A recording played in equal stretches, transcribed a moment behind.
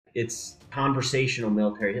It's conversational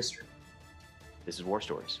military history. This is War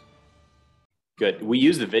Stories. Good. We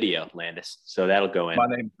use the video, Landis, so that'll go in. My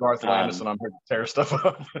name's Garth Landis, and I'm here to tear stuff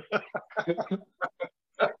up.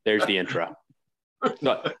 There's the intro.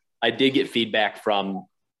 So I did get feedback from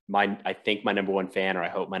I think my number one fan, or I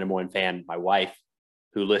hope my number one fan, my wife,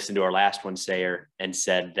 who listened to our last one, Sayer, and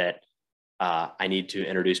said that I need to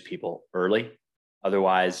introduce people early.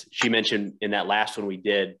 Otherwise, she mentioned in that last one we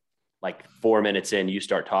did, like 4 minutes in, you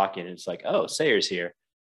start talking, and it's like, oh, Sayer's here.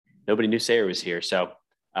 Nobody knew Sayer was here, so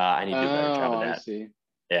I need to do a better job of that. I see.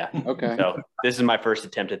 Yeah. Okay. So this is my first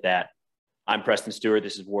attempt at that. I'm Preston Stewart.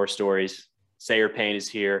 This is War Stories. Sayer Payne is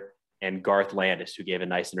here, and Garth Landis, who gave a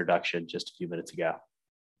nice introduction just a few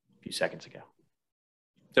seconds ago.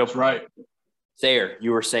 So That's right. Sayer,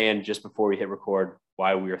 you were saying just before we hit record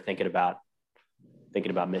why we were thinking about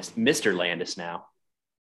Mr. Landis now.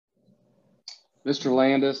 Mr.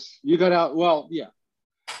 Landis, you got out. Well, yeah.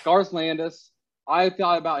 Garth Landis. I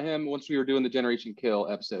thought about him once we were doing the Generation Kill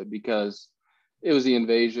episode because it was the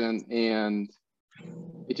invasion, and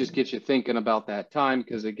it just gets you thinking about that time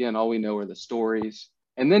because, again, all we know are the stories.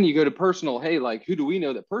 And then you go to personal, hey, like, who do we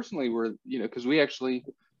know that personally were, because we actually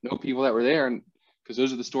know people that were there, and because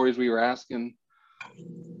those are the stories we were asking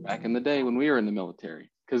back in the day when we were in the military.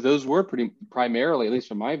 Because those were pretty primarily, at least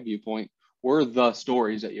from my viewpoint, were the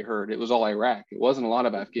stories that you heard. It was all Iraq. It wasn't a lot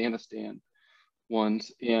of Afghanistan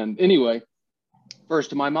ones. And anyway, first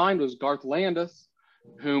to my mind was Garth Landis,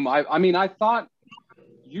 whom I thought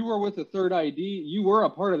you were with the Third ID. You were a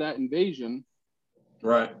part of that invasion.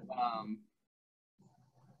 Right.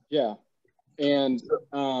 Yeah. And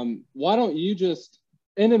why don't you just,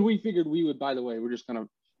 and then we figured we would, by the way,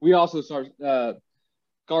 we also started,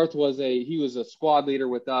 Garth was a squad leader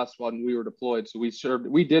with us when we were deployed. So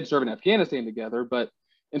we did serve in Afghanistan together,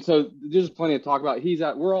 and so there's plenty to talk about.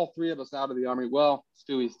 We're all three of us out of the Army. Well,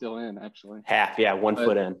 Stewie's still in, actually. Half, yeah, 1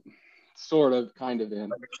 foot in. Sort of, kind of in.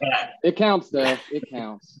 It counts, though. It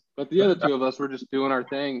counts. But the other two of us were just doing our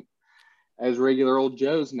thing as regular old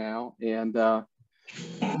Joes now. And I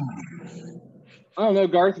don't know,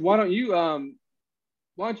 Garth, why don't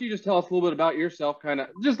you just tell us a little bit about yourself, kind of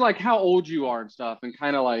just like how old you are and stuff, and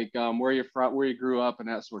kind of like where you're from, where you grew up and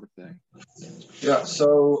that sort of thing. Yeah,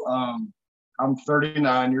 so I'm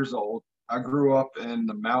 39 years old. I grew up in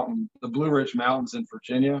the Blue Ridge Mountains in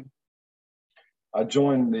Virginia. I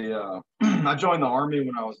joined the Army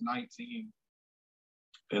when I was 19,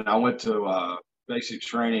 and I went to basic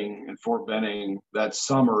training in Fort Benning that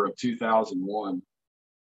summer of 2001.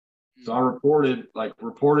 So I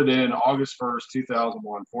reported in August 1st,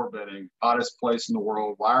 2001, Fort Benning, hottest place in the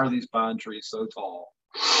world. Why are these pine trees so tall?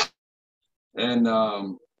 And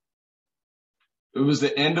it was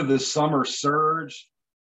the end of the summer surge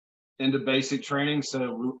into basic training.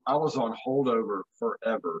 So I was on holdover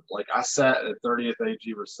forever. Like I sat at 30th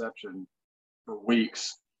AG reception for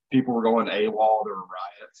weeks. People were going AWOL. There were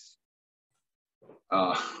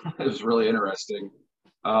riots. It was really interesting.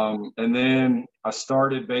 And then I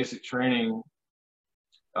started basic training,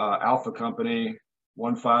 Alpha Company,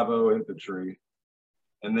 150 Infantry.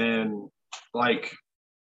 And then like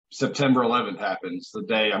September 11th happens, the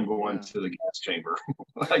day I'm going to the gas chamber.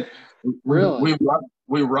 Like really?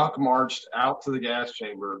 We ruck marched out to the gas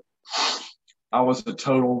chamber. I was a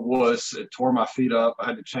total wuss. It tore my feet up. I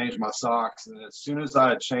had to change my socks. And as soon as I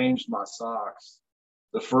had changed my socks,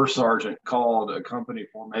 the first sergeant called a company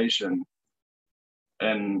formation.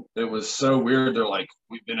 And it was so weird. They're like,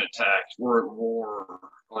 we've been attacked. We're at war.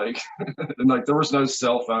 Like, and like there was no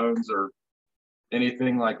cell phones or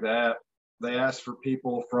anything like that. They asked for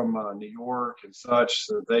people from New York and such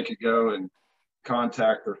so that they could go and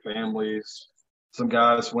contact their families. Some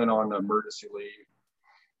guys went on emergency leave.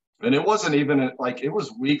 And it wasn't even like, it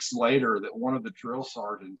was weeks later that one of the drill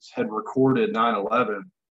sergeants had recorded 9/11,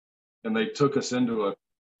 and they took us into a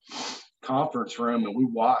conference room and we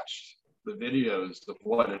watched the videos of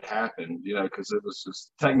what had happened, because it was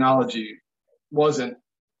just, technology wasn't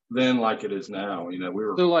then like it is now. We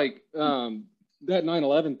were so like that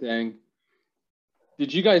 9/11 thing.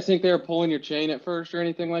 Did you guys think they were pulling your chain at first or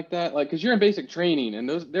anything like that? Like, because you're in basic training and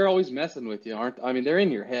they're always messing with you, aren't? I mean, they're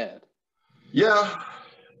in your head. Yeah,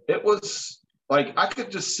 it was like I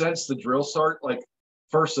could just sense the drill sergeant. Like,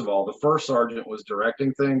 first of all, the first sergeant was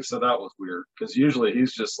directing things, so that was weird because usually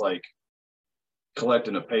he's just like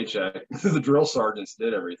collecting a paycheck. The drill sergeants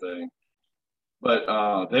did everything,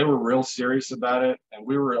 but they were real serious about it, and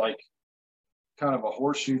we were like kind of a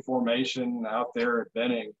horseshoe formation out there at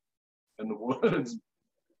Benning in the woods,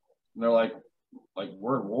 and they're like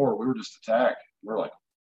we're at war. We were just attacked. We're like,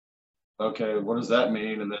 okay, what does that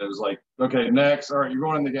mean? And then it was like, okay, next, all right, you're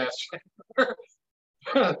going in the gas chamber.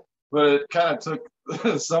 but it kind of took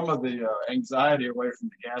some of the anxiety away from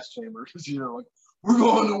the gas chamber because like, we're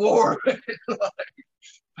going to war.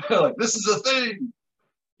 like this is a thing.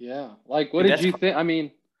 Yeah. Like, what did you think? I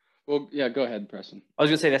mean, well, yeah, go ahead, Preston. I was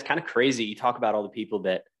gonna say that's kind of crazy. You talk about all the people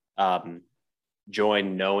that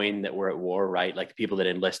joined knowing that we're at war, right? Like the people that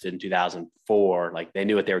enlisted in 2004, like they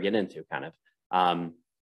knew what they were getting into, kind of.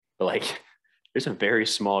 But like, there's a very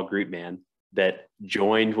small group, man, that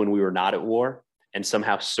joined when we were not at war and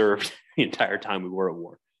somehow served the entire time we were at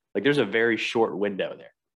war. Like, there's a very short window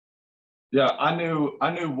there. Yeah, I knew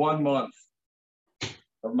 1 month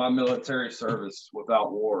of my military service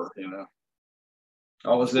without war.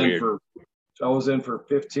 I was in for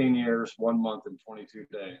 15 years, 1 month and 22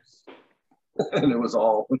 days, and it was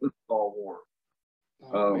all war.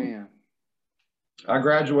 Oh man! I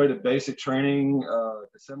graduated basic training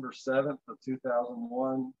December 7th of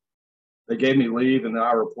 2001. They gave me leave, and then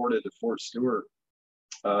I reported to Fort Stewart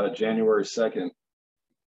January 2nd.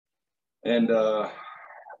 And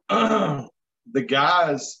the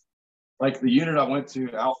guys, like the unit I went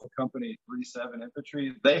to, Alpha Company 37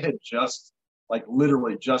 Infantry, they had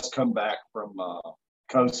literally just come back from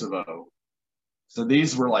Kosovo. So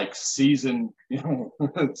these were like seasoned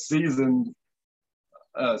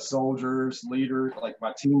soldiers, leaders, like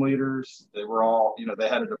my team leaders. They were all, they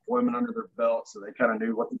had a deployment under their belt, so they kind of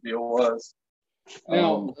knew what the deal was.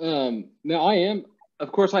 Now I am,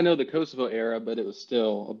 of course, I know the Kosovo era, but it was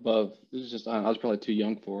still above. It was just, I was probably too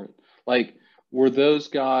young for it. Like, were those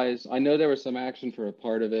guys? I know there was some action for a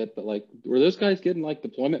part of it, but like, were those guys getting like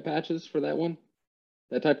deployment patches for that one,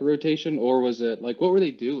 that type of rotation, or was it like, what were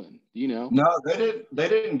they doing? Do you know? No, they didn't. They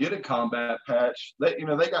didn't get a combat patch. They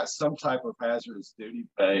got some type of hazardous duty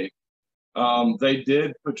pay. They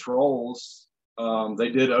did patrols. They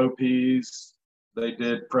did OPs. They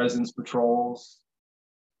did presence patrols.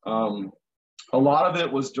 A lot of it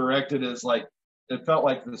was directed as like, it felt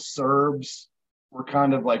like the Serbs were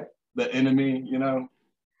kind of like the enemy,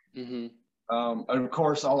 Mm-hmm. And of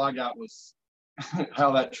course, all I got was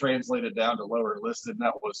how that translated down to lower enlisted, and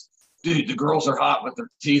that was, dude, the girls are hot, but their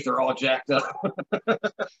teeth are all jacked up.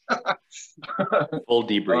 Full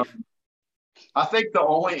debrief. I think the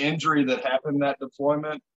only injury that happened that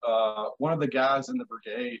deployment, one of the guys in the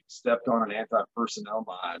brigade stepped on an anti-personnel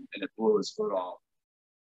mine and it blew his foot off.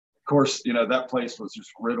 Of course, that place was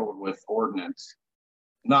just riddled with ordnance.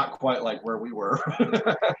 Not quite like where we were,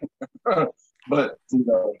 but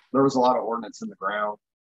there was a lot of ordnance in the ground.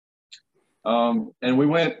 And we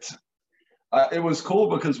went. It was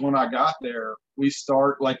cool because when I got there, we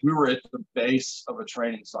were at the base of a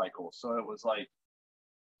training cycle, so it was like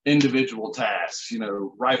individual tasks,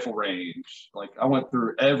 rifle range. Like I went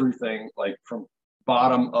through everything, like from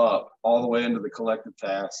bottom up all the way into the collective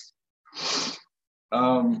tasks.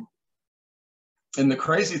 And the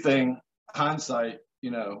crazy thing, hindsight,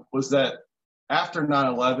 was that after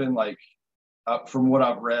 9/11, like from what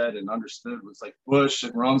I've read and understood, was like Bush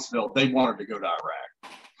and Rumsfeld, they wanted to go to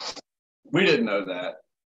Iraq. We didn't know that,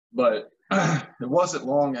 but it wasn't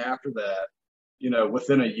long after that,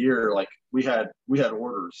 within a year, like we had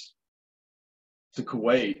orders to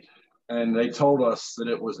Kuwait, and they told us that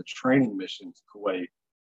it was a training mission to Kuwait.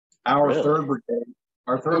 Our third brigade.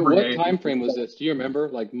 What time frame was this? Do you remember,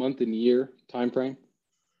 like month and year time frame?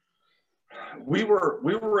 We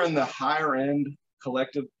were in the higher end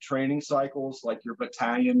collective training cycles, like your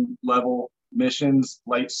battalion level missions,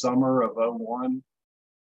 late summer of 01.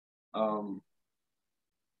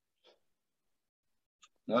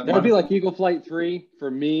 That would be like Eagle Flight 3 for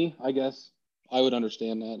me, I guess. I would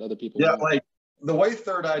understand that. Other people yeah, wouldn't. like the way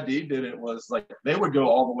Third ID did it was like they would go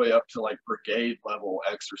all the way up to like brigade level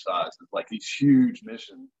exercises, like these huge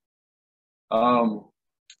missions.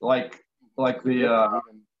 Like the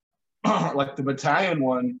like the battalion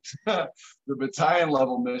one, the battalion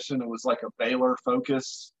level mission, it was like a Baylor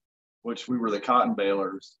focus, which we were the cotton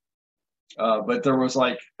balers. But there was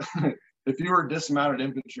like, if you were dismounted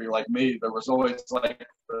infantry like me, there was always like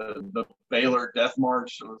the Baylor Death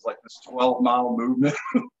March. It was like this 12-mile movement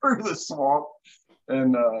through the swamp.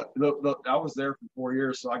 And I was there for 4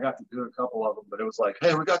 years, so I got to do a couple of them. But it was like,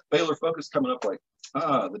 hey, we got Baylor Focus coming up, like,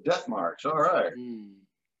 the Death March. All right.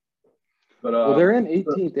 But well, they're in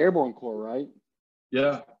 18th Airborne Corps, right?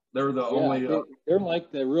 Yeah, they were the only. They're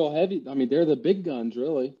like the real heavy. I mean, they're the big guns,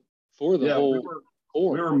 really, for the whole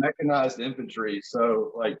Corps. We were mechanized infantry,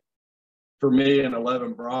 so like for me and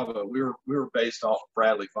 11 Bravo, we were based off of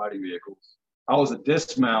Bradley fighting vehicles. I was a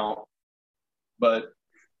dismount, but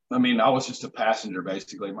I mean, I was just a passenger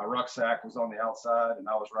basically. My rucksack was on the outside, and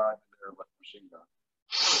I was riding there with a machine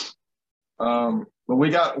gun. But we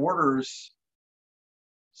got orders.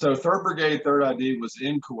 So 3rd Brigade, 3rd ID was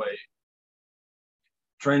in Kuwait,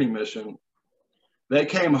 training mission. They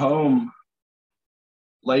came home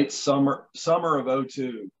late summer of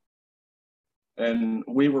 02. And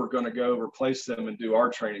we were going to go replace them and do our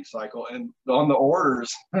training cycle. And on the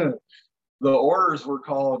orders, the orders were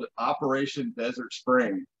called Operation Desert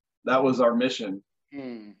Spring. That was our mission.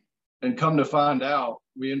 And come to find out,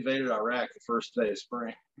 we invaded Iraq the first day of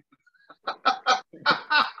spring.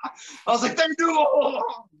 I was like, they're doing.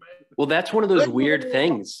 Well, that's one of those weird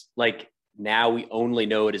things. Like now we only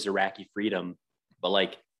know it as Iraqi freedom, but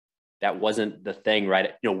like that wasn't the thing,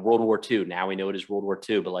 right? You know, World War II. Now we know it as World War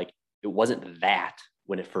II, but like it wasn't that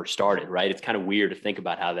when it first started, right? It's kind of weird to think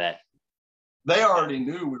about how that. They already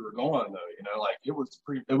knew we were going, though. You know, like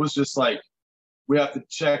it was just like we have to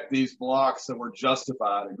check these blocks that we're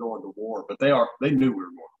justified in going to war. But they knew we were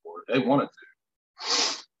going to war. They wanted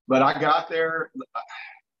to. But I got there.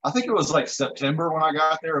 I think it was like September when I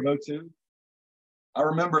got there of 02. I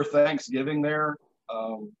remember Thanksgiving there.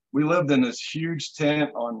 We lived in this huge tent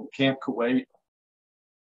on Camp Kuwait,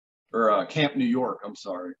 or Camp New York. I'm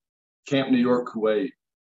sorry. Camp New York, Kuwait.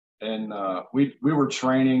 And we were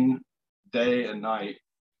training day and night.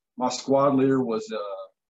 My squad leader was,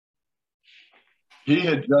 he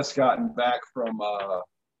had just gotten back from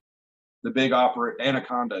the big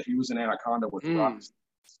Anaconda. He was in Anaconda with rocks.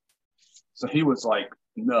 So he was like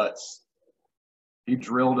nuts. He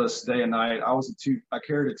drilled us day and night. I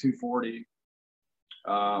carried a 240.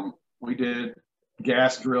 We did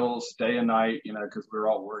gas drills day and night, you know, because we were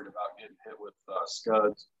all worried about getting hit with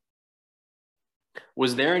scuds.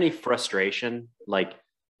 Was there any frustration? Like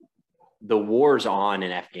the war's on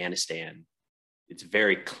in Afghanistan. It's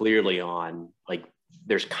very clearly on, like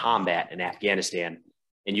there's combat in Afghanistan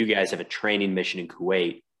and you guys have a training mission in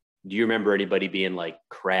Kuwait. Do you remember anybody being like,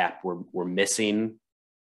 crap, we're missing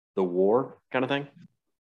the war kind of thing?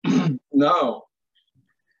 No.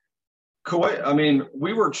 Kuwait, I mean,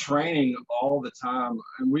 we were training all the time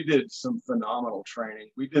and we did some phenomenal training.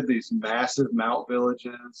 We did these massive mount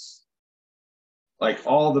villages. Like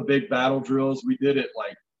all the big battle drills, we did it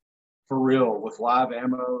like for real with live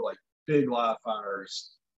ammo, like big live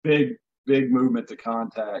fires, big movement to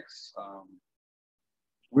contacts.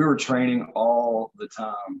 We were training all the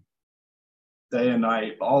time, day and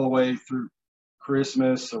night, all the way through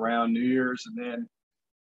Christmas, around New Year's. And then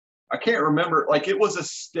I can't remember, like it was a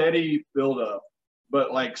steady buildup,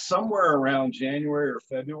 but like somewhere around January or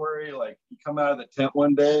February, like you come out of the tent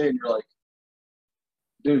one day and you're like,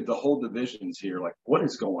 dude, the whole division's here. Like, what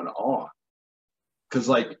is going on? Because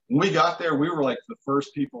like when we got there, we were like the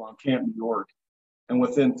first people on Camp New York. And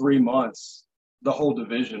within 3 months, the whole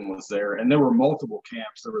division was there. And there were multiple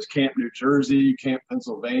camps. There was Camp New Jersey, Camp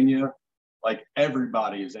Pennsylvania. Like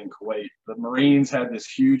everybody is in Kuwait. The Marines had this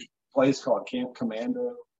huge place called Camp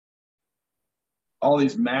Commando. All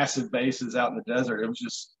these massive bases out in the desert. It was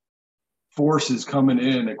just forces coming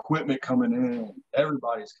in, equipment coming in.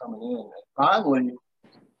 Everybody's coming in. And finally,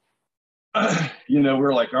 you know,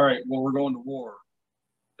 we're like, all right, well, we're going to war.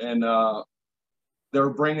 And they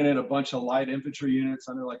were bringing in a bunch of light infantry units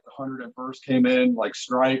under like the 101st came in, like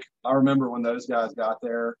strike. I remember when those guys got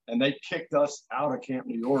there and they kicked us out of Camp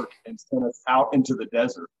New York and sent us out into the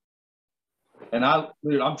desert. And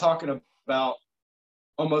I'm talking about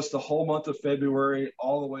almost the whole month of February,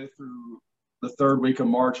 all the way through the 3rd week of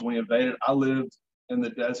March when we invaded. I lived in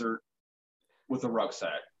the desert with a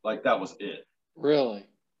rucksack. Like that was it. Really?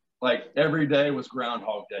 Like every day was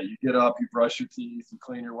Groundhog Day. You get up, you brush your teeth, you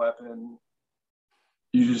clean your weapon,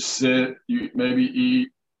 you just sit, you maybe eat,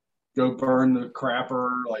 go burn the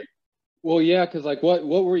crapper. Like, well, yeah, because like what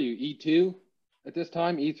were you, E2 at this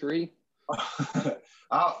time, E3? when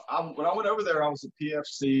I went over there, I was a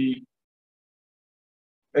PFC.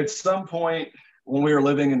 At some point when we were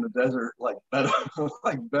living in the desert, like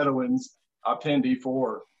Bedouins, I pinned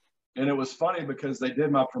E4, and it was funny because they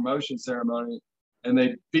did my promotion ceremony. And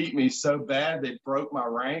they beat me so bad, they broke my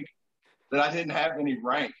rank that I didn't have any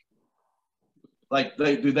rank. Like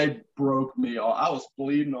they broke me all. I was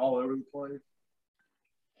bleeding all over the place.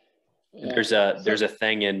 Yeah. There's a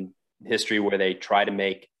thing in history where they try to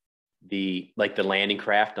make the landing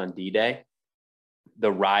craft on D-Day.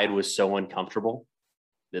 The ride was so uncomfortable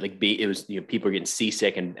that it was, you know, people were getting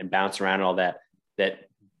seasick and bouncing around and all that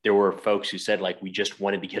there were folks who said like, we just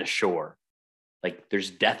wanted to get ashore. Like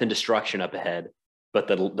there's death and destruction up ahead. But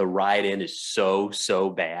the ride in is so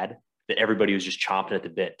bad that everybody was just chomping at the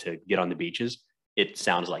bit to get on the beaches. It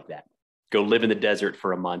sounds like that. Go live in the desert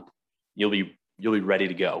for a month. You'll be ready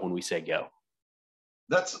to go when we say go.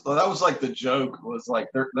 That was like the joke was like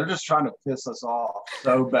they're just trying to piss us off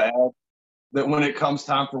so bad that when it comes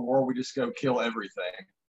time for war, we just go kill everything.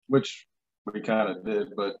 which we kind of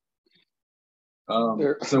did, but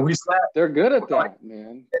They're- so we sat. They're good at that,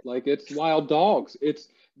 man. Like, it's wild dogs. It's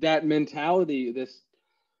that mentality,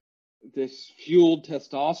 this fueled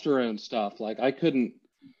testosterone stuff. Like, I could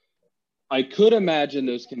imagine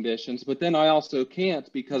those conditions, but then I also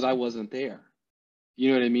can't because I wasn't there. You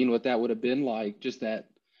know what I mean? What that would have been like, just that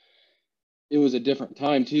it was a different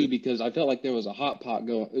time too, because I felt like there was a hot pot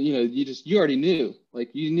going, you know, you already knew, like,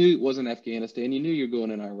 you knew it wasn't Afghanistan. You knew you're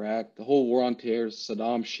going in Iraq, the whole war on terror,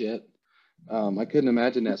 Saddam shit. I couldn't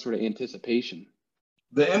imagine that sort of anticipation.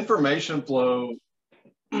 The information flow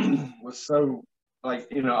was so, like,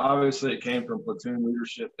 you know, obviously it came from platoon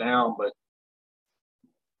leadership down, but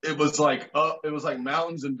it was like it was like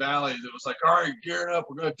mountains and valleys. It was like, all right, gearing up,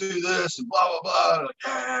 we're gonna do this and blah blah blah. Like,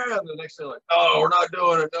 yeah, and the next day, like, no, we're not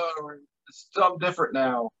doing it. No, it's something different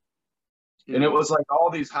now. Mm-hmm. And it was like all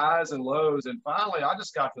these highs and lows. And finally, I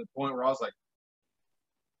just got to the point where I was like,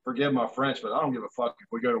 forgive my French, but I don't give a fuck if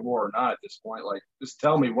we go to war or not at this point. Like, just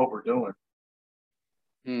tell me what we're doing.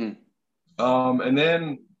 And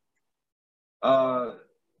then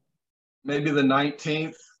maybe the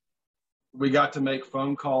 19th, we got to make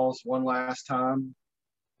phone calls one last time.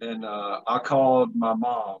 And I called my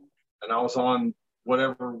mom, and I was on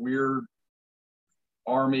whatever weird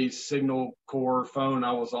Army Signal Corps phone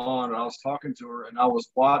I was on, and I was talking to her, and I was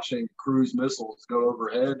watching cruise missiles go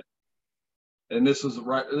overhead. And this is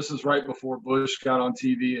right before Bush got on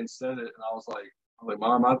TV and said it. And I was like,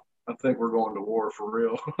 Mom, I think we're going to war for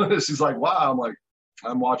real. She's like, wow. I'm like,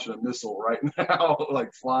 I'm watching a missile right now,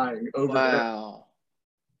 like flying over. Wow.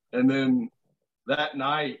 And then that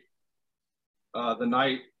night, the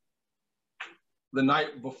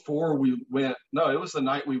night before we went, no, it was the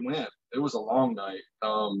night we went. It was a long night.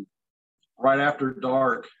 Right after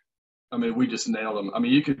dark, I mean, we just nailed them. I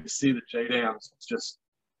mean, you could see the JDAMs just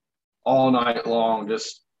all night long,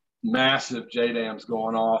 just massive JDAMs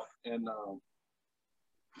going off. And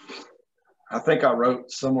I think I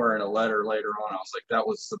wrote somewhere in a letter later on, I was like, that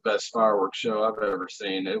was the best fireworks show I've ever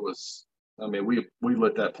seen. It was, I mean, we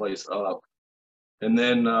lit that place up. And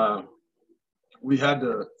then we had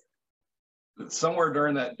to, somewhere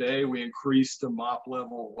during that day, we increased to mop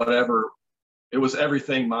level, whatever. It was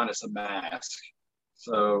everything minus a mask.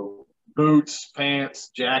 So boots, pants,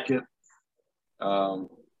 jacket.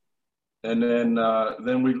 And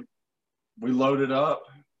then we loaded up,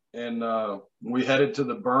 and we headed to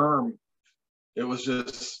the berm. It was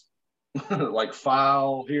just like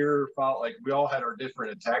file here, file, like we all had our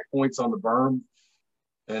different attack points on the berm.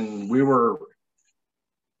 And we were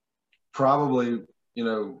probably, you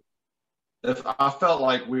know, if I felt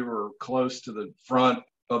like we were close to the front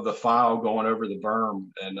of the file going over the berm.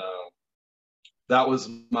 And that was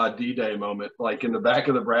my D-Day moment, like in the back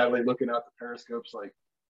of the Bradley, looking out the periscopes, like,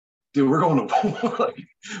 dude, we're going to war.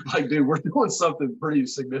 like, dude, we're doing something pretty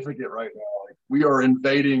significant right now. Like, we are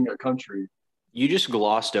invading a country. You just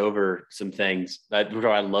glossed over some things. I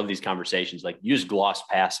love these conversations. Like, you just glossed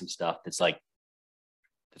past some stuff that's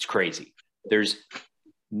crazy. There's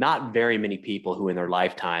not very many people who in their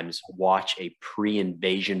lifetimes watch a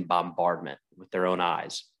pre-invasion bombardment with their own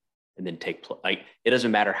eyes and then like, it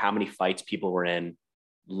doesn't matter how many fights people were in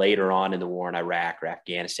later on in the war in Iraq or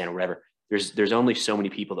Afghanistan or whatever. There's only so many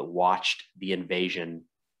people that watched the invasion,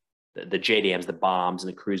 the JDAMs, the bombs, and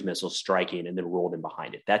the cruise missiles striking and then rolled in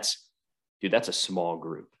behind it. That's a small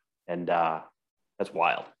group. And that's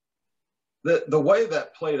wild. The way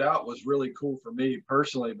that played out was really cool for me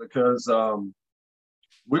personally, because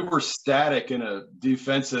we were static in a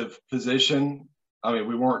defensive position. I mean,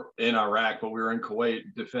 we weren't in Iraq, but we were in Kuwait,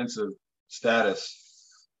 defensive status.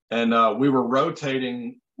 And we were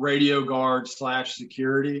rotating radio guard /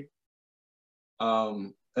 security.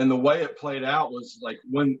 And the way it played out was like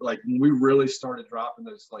when we really started dropping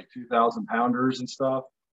those like 2,000 pounders and stuff,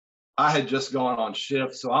 I had just gone on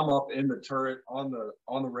shift. So I'm up in the turret on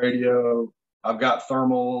the radio. I've got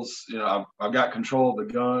thermals, you know, I've got control of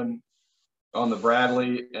the gun on the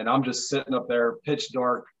Bradley, and I'm just sitting up there, pitch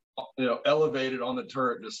dark, you know, elevated on the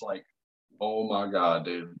turret, just like, oh my God,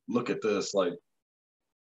 dude, look at this. Like,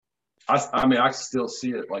 I mean, I still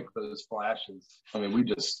see it, like those flashes. I mean, we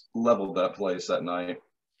just leveled that place that night.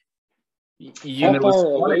 How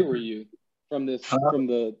far away were you from this, from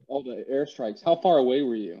all the airstrikes? How far away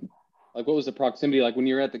were you? Like, what was the proximity? Like when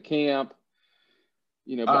you were at the camp,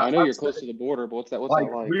 you know, but I know you're close to the border, but what's that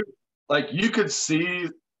like? Like you could see,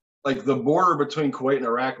 like the border between Kuwait and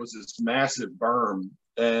Iraq was this massive berm,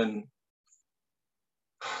 and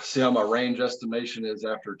see how my range estimation is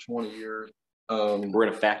after 20 years. We're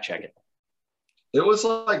going to fact check it. It was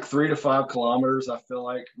like 3 to 5 kilometers. I feel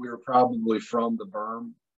like we were probably from the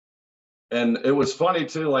berm. And it was funny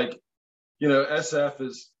too, like, you know,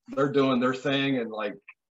 they're doing their thing, and like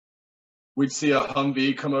we'd see a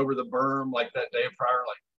Humvee come over the berm like that day prior,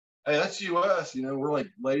 like, hey, that's US, you know, we're like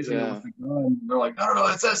blazing it with the gun. And they're like, no,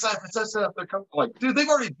 it's SF. They're coming. Like, dude, they've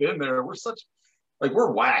already been there.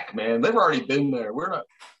 We're whack, man. They've already been there. We're not.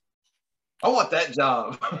 I want that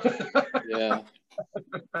job. Yeah.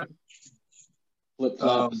 Flip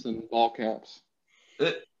flops and ball caps.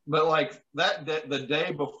 But like the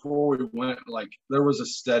day before we went, like there was a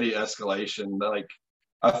steady escalation. Like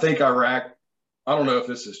I think Iraq, I don't know if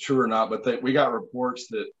this is true or not, but we got reports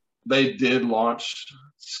that they did launch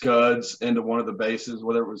Scuds into one of the bases,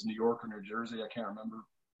 whether it was New York or New Jersey, I can't remember.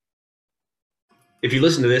 If you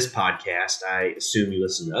listen to this podcast, I assume you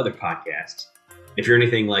listen to other podcasts. If you're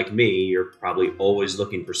anything like me, you're probably always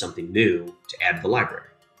looking for something new to add to the library.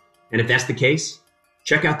 And if that's the case,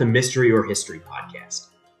 check out the Mystery or History podcast,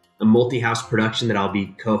 a multi-house production that I'll be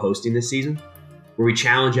co-hosting this season, where we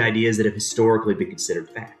challenge ideas that have historically been considered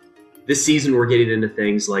fact. This season, we're getting into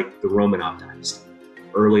things like the Romanov dynasty,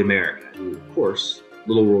 early America, and of course,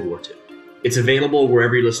 Little World War II. It's available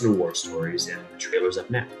wherever you listen to War Stories, and the trailer's up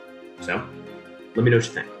now. So, let me know what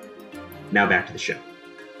you think. Now back to the show.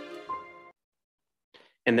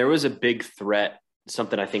 And there was a big threat,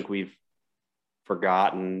 something I think we've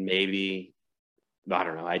forgotten, maybe, I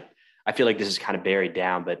don't know. I feel like this is kind of buried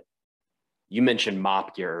down, but you mentioned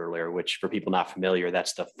MOPP gear earlier, which for people not familiar,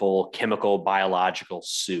 that's the full chemical biological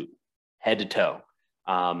suit, head to toe,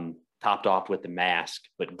 topped off with the mask,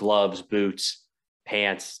 but gloves, boots,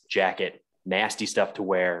 pants, jacket, nasty stuff to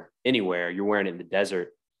wear anywhere. You're wearing it in the desert.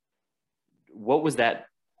 What was that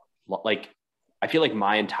like? I feel like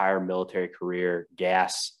my entire military career,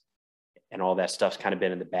 gas and all that stuff's kind of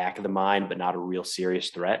been in the back of the mind, but not a real serious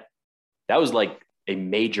threat. That was like a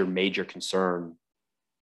major, major concern.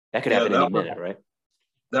 That could happen any minute, right?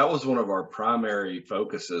 That was one of our primary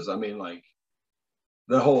focuses. I mean, like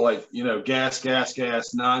the whole, like, you know, gas,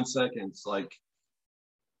 9 seconds. Like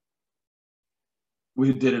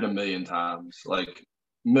we did it a million times, like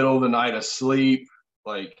middle of the night asleep.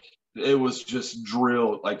 Like it was just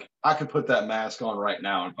drilled. Like I could put that mask on right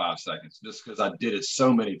now in 5 seconds just because I did it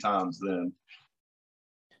so many times then.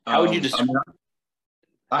 How would you describe?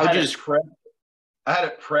 I had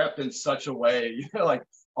it prepped in such a way, you know, like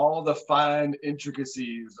all the fine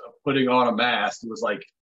intricacies of putting on a mask.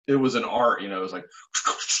 It was an art, you know. It was like,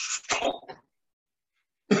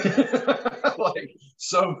 like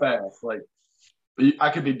so fast. Like I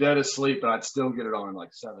could be dead asleep and I'd still get it on in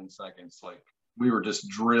like 7 seconds. Like we were just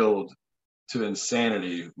drilled to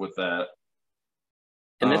insanity with that.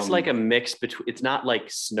 And that's like a mix between, it's not like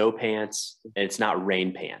snow pants and it's not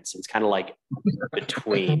rain pants. It's kind of like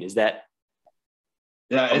between. Is that?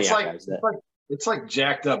 Yeah, it's like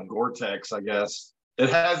jacked up Gore-Tex, I guess. It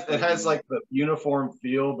has like the uniform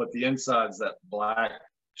feel, but the inside's that black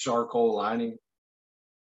charcoal lining.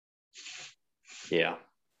 Yeah.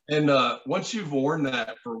 And once you've worn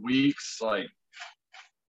that for weeks, like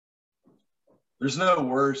there's no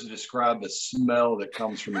words to describe the smell that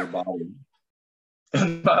comes from your body.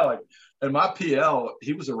 And my PL,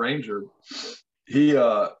 he was a Ranger. He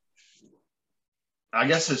I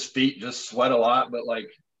guess his feet just sweat a lot, but like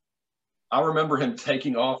I remember him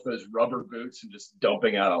taking off those rubber boots and just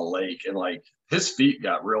dumping out a lake, and like his feet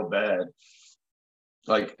got real bad.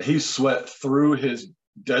 Like he sweat through his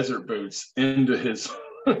desert boots into his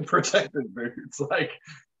protective boots. Like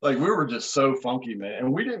we were just so funky, man.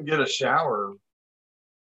 And we didn't get a shower,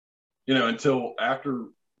 you know, until after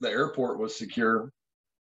the airport was secure.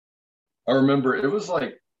 I remember it was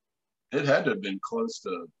like, it had to have been close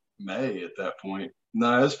to May at that point.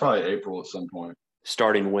 No, it's probably April at some point.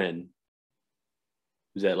 Starting when?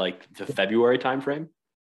 Was that like the February timeframe?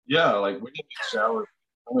 Yeah, like we didn't get showers.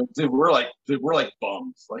 I mean, dude, we're like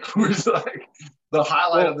bums. Like we're just like the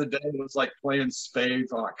highlight of the day was like playing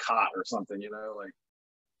spades on a cot or something, you know. Like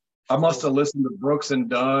I must have listened to Brooks and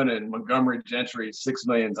Dunn and Montgomery Gentry 6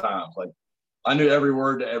 million times. Like I knew every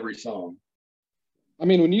word to every song. I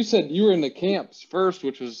mean, when you said you were in the camps first,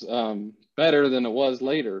 which was better than it was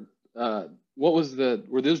later, what was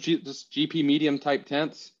were those just GP medium type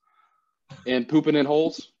tents and pooping in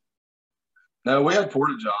holes? No, we had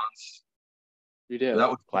porta johns. You did. That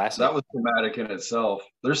was classic. That was traumatic in itself.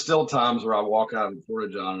 There's still times where I walk out of the porta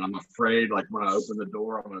john and I'm afraid, like when I open the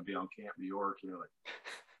door, I'm going to be on Camp New York. You know,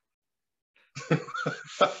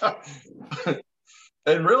 like.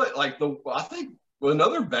 And really, like I think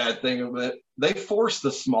another bad thing of it, they forced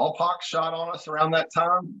the smallpox shot on us around that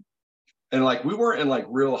time, and like we weren't in like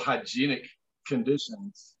real hygienic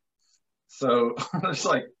conditions, so it's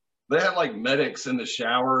like they had like medics in the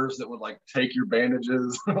showers that would like take your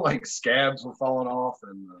bandages, like scabs were falling off,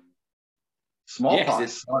 and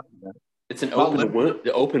smallpox. It's an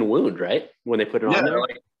open wound, right? When they put it on there.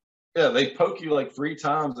 Yeah, they poke you like 3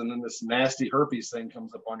 times, and then this nasty herpes thing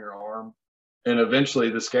comes up on your arm, and eventually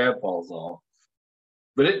the scab falls off.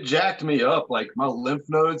 But it jacked me up. Like my lymph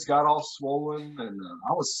nodes got all swollen, and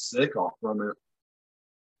I was sick off from it.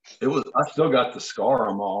 I still got the scar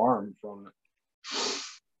on my arm from it.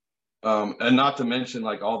 And not to mention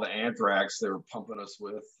like all the anthrax they were pumping us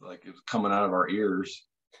with, like it was coming out of our ears.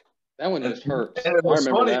 That one just hurts. I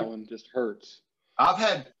remember that one just hurts. I've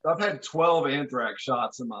had 12 anthrax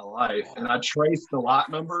shots in my life, and I traced the lot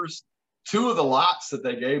numbers. 2 of the lots that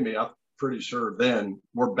they gave me, I'm pretty sure then,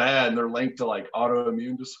 were bad, and they're linked to like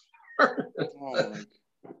autoimmune disorder.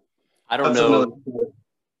 I don't know.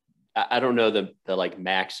 I don't know the like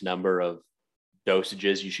max number of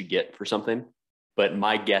dosages you should get for something, but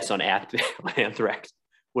my guess on anthrax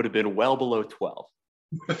would have been well below 12.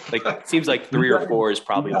 Like it seems like 3 or 4 is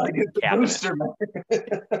probably like a cabinet.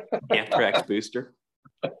 Anthrax booster.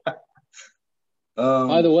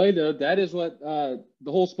 By the way, though, that is what the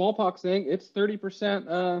whole smallpox thing. It's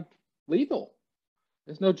 30% lethal.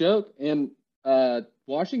 It's no joke. And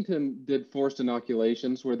Washington did forced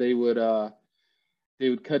inoculations where they would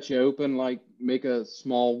cut you open, like make a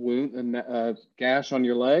small wound and gash on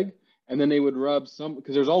your leg, and then they would rub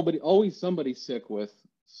because there's always somebody sick with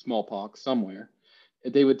smallpox somewhere.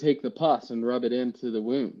 They would take the pus and rub it into the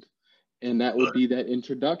wound, and that would be that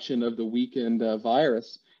introduction of the weakened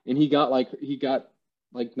virus. And he got like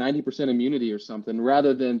 90% immunity or something,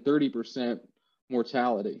 rather than 30%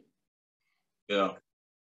 mortality. Yeah,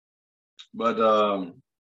 but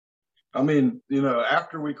I mean,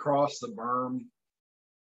 after we crossed the berm,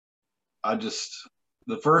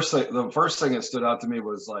 the first thing that stood out to me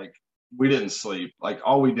was like we didn't sleep. Like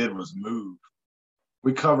all we did was move.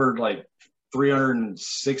 We covered like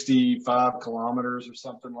 365 kilometers or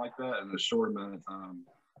something like that in a short amount of time.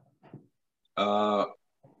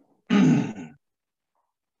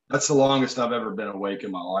 That's the longest I've ever been awake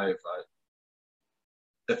in my life.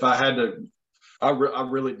 I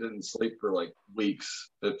really didn't sleep for like weeks.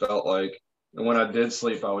 It felt like, and when I did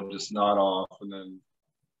sleep, I would just nod off, and then,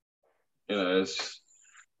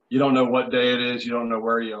 you don't know what day it is. You don't know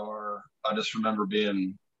where you are. I just remember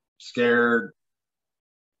being scared.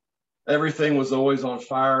 Everything was always on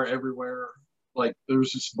fire everywhere. Like there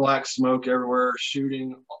was just black smoke everywhere,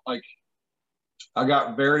 shooting. Like I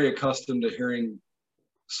got very accustomed to hearing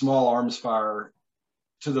small arms fire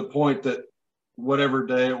to the point that whatever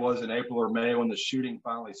day it was in April or May when the shooting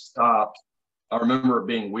finally stopped, I remember it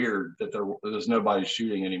being weird that there was nobody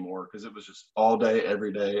shooting anymore, because it was just all day,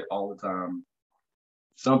 every day, all the time.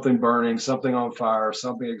 Something burning, something on fire,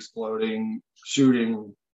 something exploding,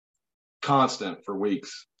 shooting, constant for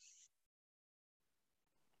weeks.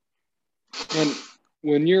 And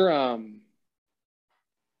when you're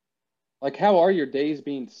like, how are your days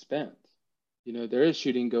being spent? There is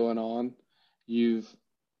shooting going on. Just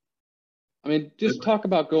talk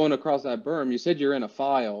about going across that berm. You said you're in a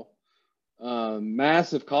file,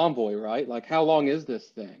 massive convoy, right? Like, how long is this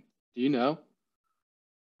thing? Do you know?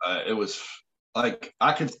 It was like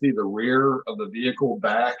I could see the rear of the vehicle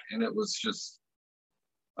back, and it was just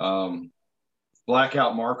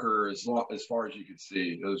blackout marker as far as you could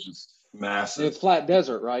see. It was just massive. And it's flat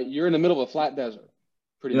desert, right? You're in the middle of a flat desert.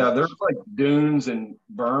 Pretty much. There's like dunes and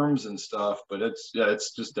berms and stuff, but it's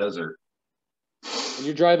just desert. And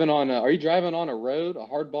you're driving on are you driving on a road, a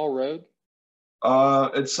hardball road?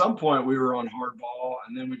 At some point we were on hardball,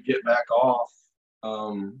 and then we'd get back off.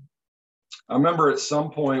 I remember at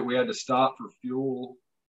some point we had to stop for fuel,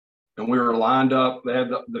 and we were lined up. They had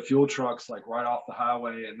the fuel trucks like right off the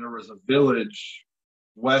highway, and there was a village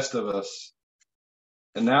west of us.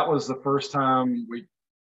 And that was the first time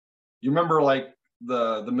you remember like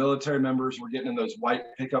the military members were getting in those white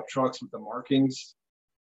pickup trucks with the markings.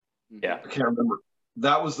 Yeah. I can't remember.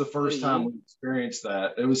 That was the first time we experienced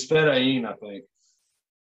that. It was Fedayeen, I think.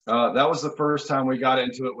 That was the first time we got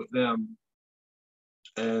into it with them.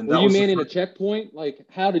 And were you manning a checkpoint? Like,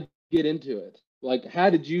 how did you get into it? Like, how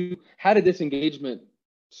did this engagement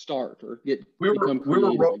start or become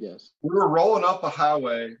creative, I guess? We were rolling up a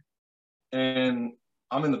highway, and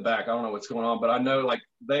I'm in the back. I don't know what's going on, but I know like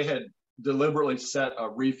they had deliberately set a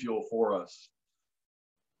refuel for us.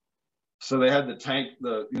 So they had the tank,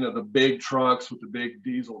 the big trucks with the big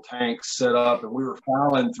diesel tanks set up, and we were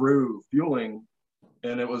filing through fueling,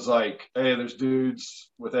 and it was like, hey, there's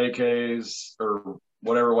dudes with AKs or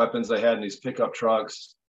whatever weapons they had in these pickup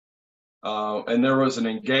trucks. And there was an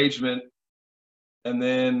engagement, and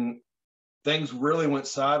then things really went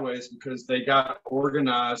sideways because they got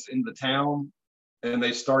organized in the town and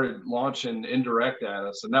they started launching indirect at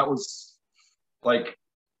us. And that was like,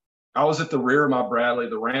 I was at the rear of my Bradley,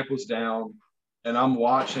 the ramp was down, and I'm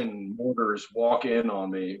watching mortars walk in on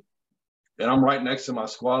me. And I'm right next to my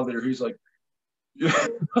squad leader. He's like,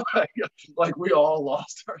 like we all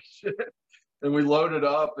lost our shit. And we loaded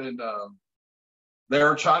up, and they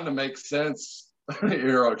were trying to make sense,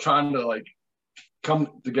 trying to like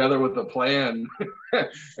come together with a plan.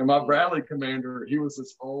 And my Bradley commander, he was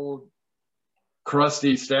this old,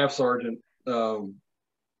 crusty staff sergeant.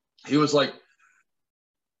 He was like,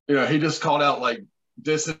 he just called out like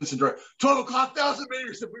distance and direct, 12 o'clock, 1,000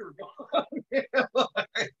 meters, and we were gone.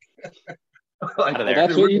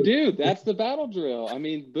 That's what you do. That's the battle drill. I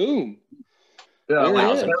mean, boom. Yeah,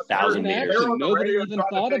 1,000 meters. Nobody even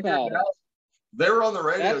thought about it. They were on the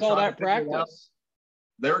radio. That's all that practice.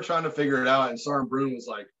 They were trying to figure it out, and Sergeant Brune was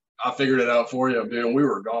like, I figured it out for you, dude. And we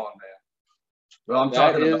were gone, man. But I'm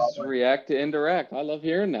talking about react to indirect. I love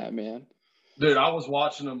hearing that, man. Dude, I was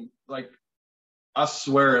watching them, like, I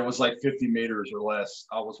swear it was like 50 meters or less.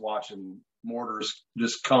 I was watching mortars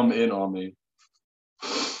just come in on me.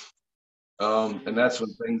 And that's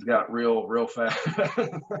when things got real fast.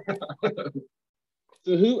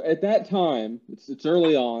 So who, at that time, it's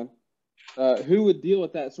early on, who would deal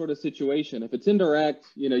with that sort of situation? If it's indirect,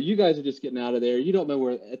 you guys are just getting out of there. You don't know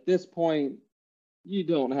where, at this point, you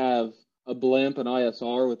don't have a blimp, an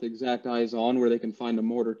ISR with exact eyes on where they can find a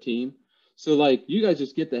mortar team. So, like, you guys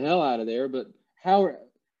just get the hell out of there. But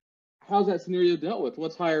how's that scenario dealt with?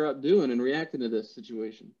 What's higher up doing and reacting to this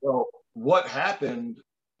situation? Well, what happened,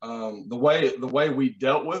 the way we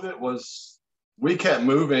dealt with it was we kept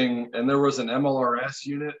moving, and there was an MLRS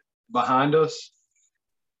unit behind us.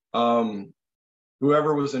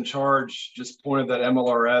 Whoever was in charge just pointed that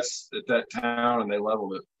MLRS at that town, and they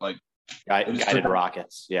leveled it. Like guided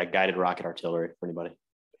rockets. Yeah, guided rocket artillery for anybody.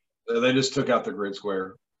 They just took out the grid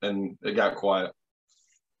square, and it got quiet.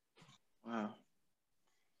 Wow.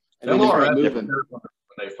 And MLRS, when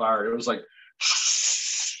they fired, it was like,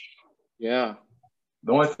 yeah.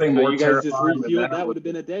 The only thing more you guys just terrifying refueled, that would have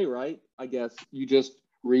been a day, right? I guess you just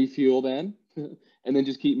refuel then and then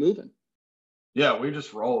just keep moving. Yeah, we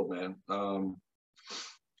just rolled, man.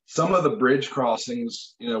 Some of the bridge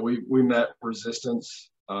crossings, we met resistance.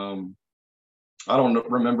 I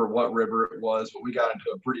don't remember what river it was, but we got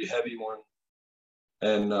into a pretty heavy one.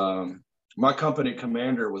 And my company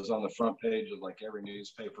commander was on the front page of like every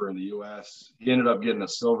newspaper in the U.S. He ended up getting a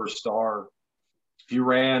Silver Star. He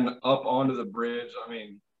ran up onto the bridge. I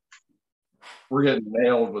mean, we're getting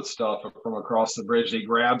nailed with stuff from across the bridge. He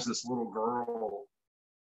grabs this little girl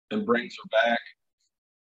and brings her back.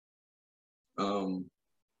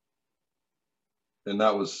 And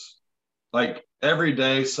that was like every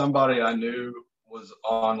day somebody I knew was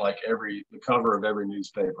on like the cover of every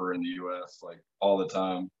newspaper in the U.S. like all the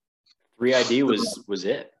time. 3ID was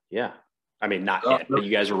it. Yeah. I mean, not it, but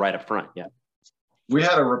you guys were right up front. Yeah. We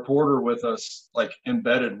had a reporter with us, like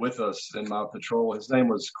embedded with us in my patrol. His name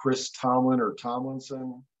was Chris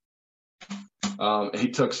Tomlinson. He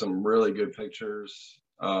took some really good pictures.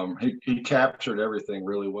 He captured everything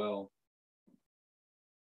really well.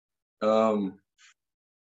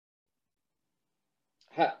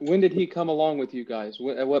 When did he come along with you guys?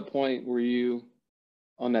 At what point were you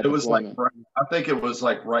on that? It was deployment? I think it was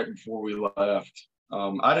like right before we left.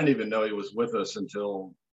 I didn't even know he was with us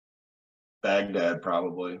until Baghdad,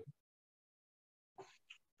 probably.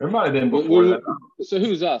 There might have been before that. So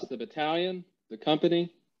who's us? The battalion? The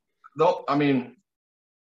company? No, I mean,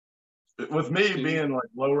 with me being like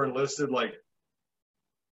lower enlisted, like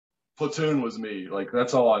platoon was me. Like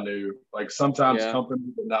that's all I knew. Like sometimes company,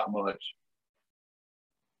 but not much.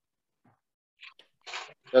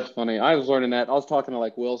 That's funny. I was learning that. I was talking to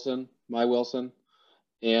like my Wilson,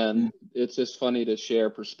 and it's just funny to share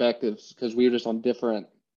perspectives because we were just on different.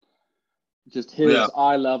 Just his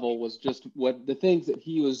eye level was just what the things that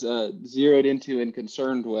he was zeroed into and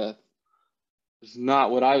concerned with is not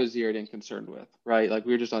what I was zeroed in concerned with, right? Like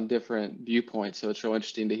we were just on different viewpoints. So it's real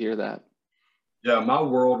interesting to hear that. Yeah, my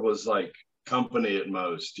world was like company at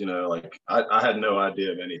most, like I had no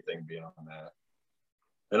idea of anything beyond that.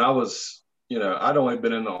 And I was, I'd only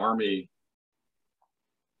been in the Army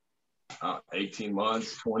 18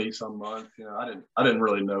 months, 20 some months. I didn't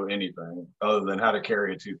really know anything other than how to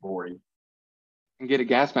carry a 240. And get a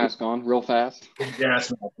gas mask on real fast.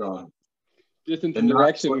 Gas mask on. Just into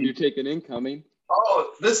direction when you're taking incoming.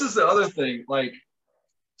 Oh, this is the other thing. Like,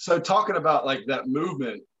 so talking about like that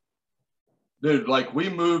movement, dude, like we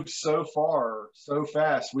moved so far, so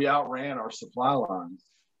fast, we outran our supply lines.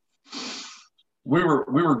 we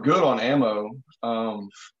were good on ammo. I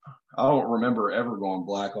don't remember ever going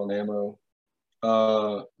black on ammo.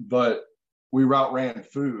 But we route ran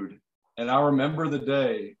food. And I remember the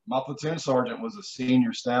day my platoon sergeant was a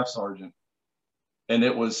senior staff sergeant, and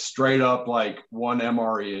it was straight up like one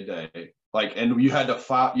MRE a day. Like, and you had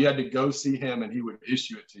to go see him and he would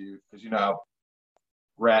issue it to you because you know how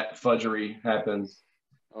rat fudgery happens.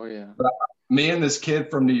 Oh yeah. But me and this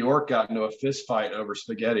kid from New York got into a fist fight over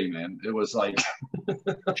spaghetti, man. It was like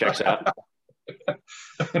Checks out.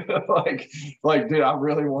 like, dude, I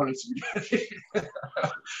really wanted spaghetti.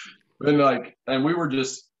 and we were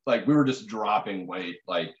just dropping weight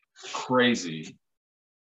like crazy.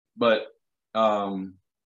 But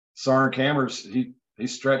Sergeant Cameras, he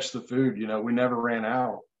stretched the food, you know, we never ran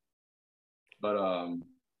out. But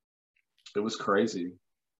it was crazy.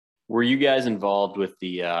 Were you guys involved with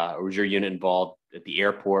or was your unit involved at the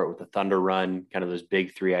airport with the Thunder Run, kind of those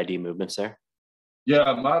big 3ID movements there?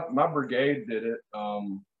 Yeah, my brigade did it. I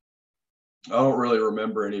don't really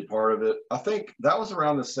remember any part of it. I think that was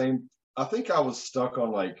around the same. I think I was stuck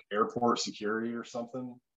on like airport security or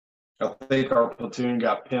something. I think our platoon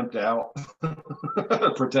got pimped out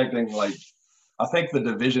protecting, like, I think the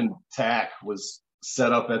division TAC was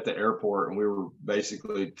set up at the airport and we were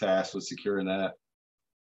basically tasked with securing that.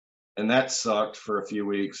 And that sucked for a few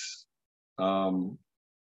weeks. I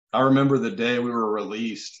remember the day we were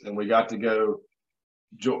released and we got to go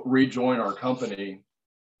rejoin our company.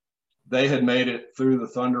 They had made it through the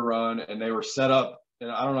Thunder Run and they were set up. And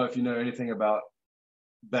I don't know if you know anything about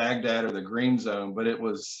Baghdad or the Green Zone, but it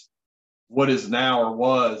was what is now or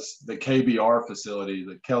was the KBR facility,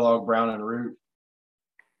 the Kellogg Brown and Root.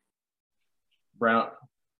 The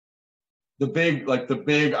big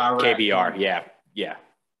Iraq. KBR, yeah.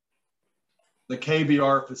 The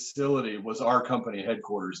KBR facility was our company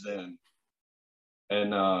headquarters then.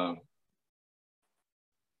 And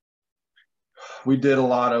we did a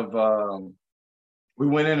lot of, we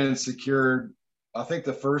went in and secured, I think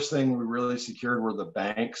the first thing we really secured were the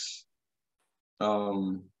banks. They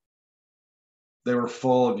were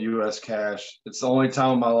full of US cash. It's the only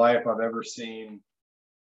time in my life I've ever seen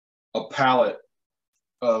a pallet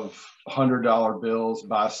of $100 bills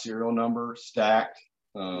by serial number stacked.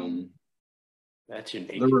 That's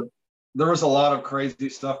unique. There was a lot of crazy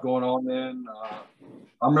stuff going on then.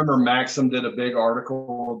 I remember Maxim did a big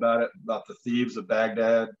article about it, about the thieves of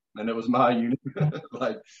Baghdad, and it was my unit.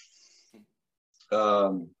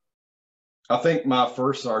 I think my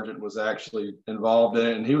first sergeant was actually involved in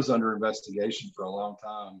it, and he was under investigation for a long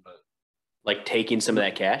time. But like taking some of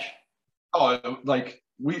that cash? Oh, like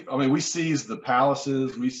we seized the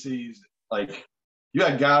palaces. We seized, like, you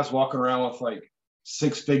had guys walking around with like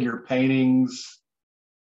 6-figure paintings,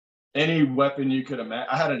 any weapon you could imagine.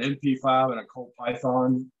 I had an MP5 and a Colt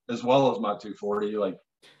Python as well as my 240. Like,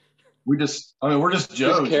 we're just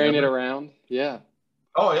Joes. Just carrying it around. Yeah.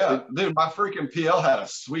 Oh yeah, dude, my freaking PL had a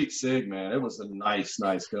sweet SIG, man. It was a nice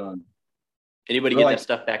gun. Anybody get that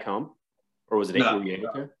stuff back home? Or was it no.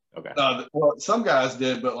 Okay. Well, some guys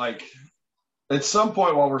did, but like at some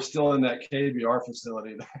point while we're still in that KBR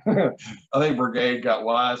facility, I think Brigade got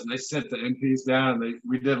wise and they sent the MPs down and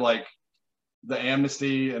we did like the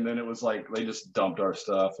amnesty, and then it was like they just dumped our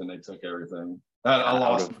stuff and they took everything.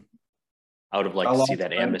 I would have liked to see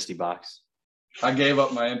that amnesty box. I gave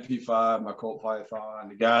up my MP5, my Colt Python.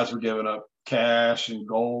 The guys were giving up cash and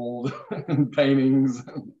gold and paintings.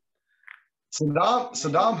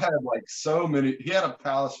 Saddam had like so many. He had a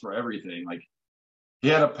palace for everything. Like, he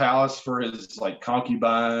had a palace for his like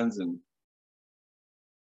concubines, and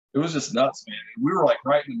it was just nuts, man. We were like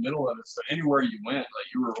right in the middle of it. So anywhere you went,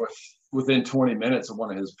 like you were within 20 minutes of one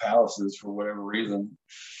of his palaces for whatever reason.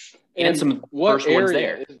 And some what first ones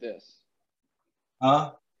there. Area is this?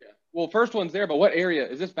 Huh? Well, first one's there, but what area?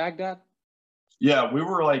 Is this Baghdad? Yeah, we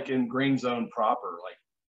were like in Green Zone proper,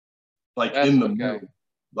 like That's in the okay. middle,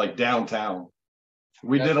 like downtown.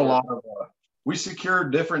 We That's did a lot of, we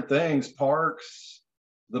secured different things, parks,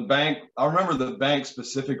 the bank. I remember the bank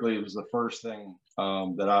specifically was the first thing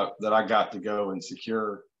that I got to go and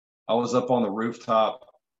secure. I was up on the rooftop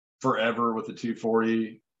forever with the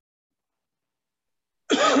 240.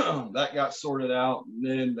 That got sorted out, and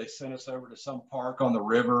then they sent us over to some park on the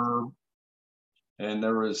river, and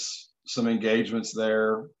there was some engagements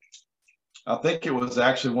there. I think it was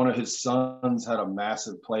actually one of his sons had a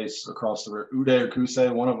massive place across the river. Uday or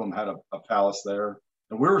Kusay, one of them had a palace there,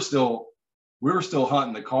 and we were still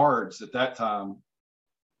hunting the cards at that time.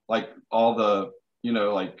 Like all the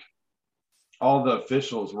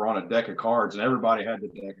officials were on a deck of cards, and everybody had the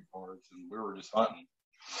deck of cards, and we were just hunting.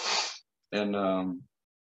 And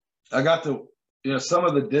I got to some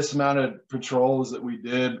of the dismounted patrols that we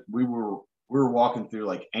did, we were walking through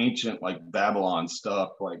like ancient, like Babylon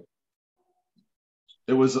stuff. Like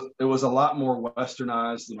it was a lot more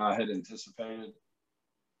westernized than I had anticipated.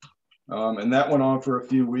 And that went on for a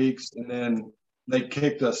few weeks, and then they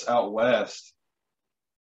kicked us out west.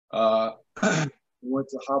 We went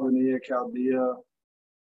to Habbaniyah, Chaldea.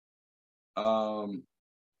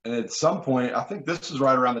 And at some point, I think this was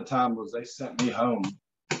right around the time was they sent me home.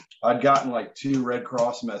 I'd gotten like 2 Red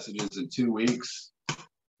Cross messages in 2 weeks,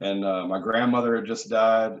 and my grandmother had just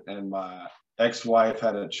died, and my ex-wife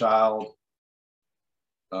had a child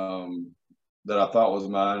that I thought was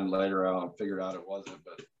mine, and later on figured out it wasn't.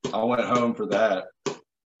 But I went home for that,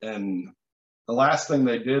 and the last thing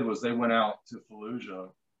they did was they went out to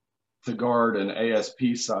Fallujah to guard an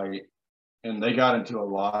ASP site, and they got into a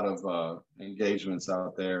lot of engagements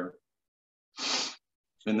out there.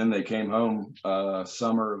 And then they came home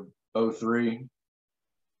summer of 03.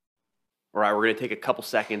 All right, we're going to take a couple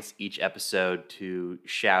seconds each episode to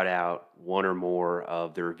shout out one or more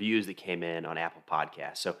of the reviews that came in on Apple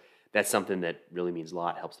Podcasts. So that's something that really means a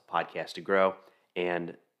lot, helps the podcast to grow.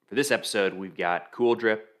 And for this episode, we've got Cool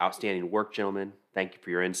Drip, outstanding work, gentlemen. Thank you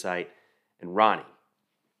for your insight. And Ronnie,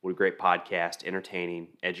 what a great podcast, entertaining,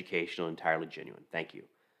 educational, entirely genuine. Thank you.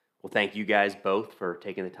 Well, thank you guys both for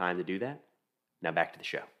taking the time to do that. Now back to the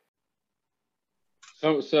show.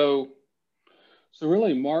 So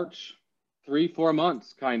really March, 3-4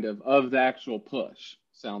 months kind of the actual push,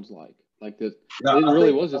 sounds like this. Yeah, it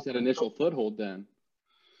really was just that initial foothold then.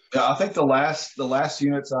 Yeah, I think the last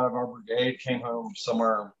units out of our brigade came home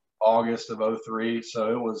somewhere August of 03.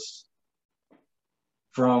 So it was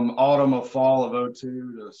from autumn of fall of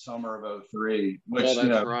 02 to summer of 03, which,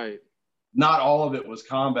 that's right. Not all of it was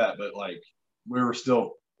combat, but like we were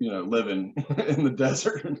still, living in the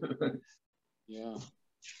desert. Yeah.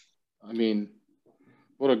 I mean,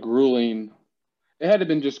 what a grueling, it had to have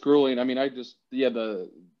been just grueling. I mean, the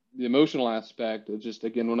emotional aspect is just,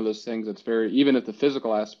 again, one of those things that's very, even at the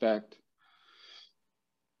physical aspect,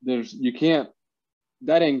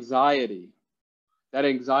 that anxiety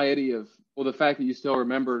of, well, the fact that you still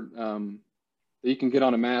remember that you can get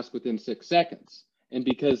on a mask within 6 seconds. And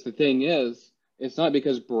because the thing is, it's not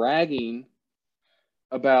because bragging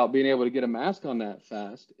about being able to get a mask on that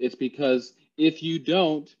fast. It's because if you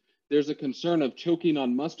don't, there's a concern of choking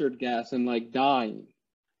on mustard gas and like dying,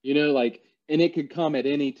 and it could come at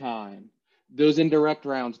any time. Those indirect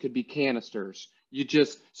rounds could be canisters.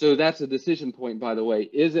 So that's a decision point, by the way.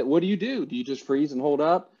 What do you do? Do you just freeze and hold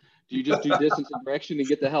up? Do you just do distance and direction and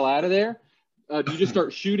get the hell out of there? Do you just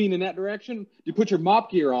start shooting in that direction? Do you put your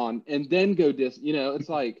mop gear on and then go it's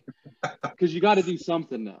like, because you got to do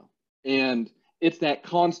something though. And it's that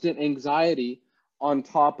constant anxiety on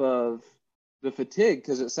top of the fatigue,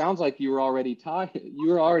 because it sounds like you were already tired. You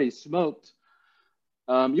were already smoked.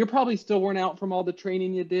 You're probably still worn out from all the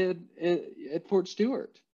training you did at Fort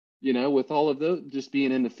Stewart, with all of those, just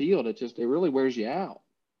being in the field. It really wears you out.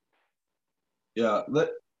 Yeah.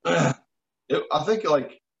 I think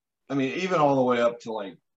even all the way up to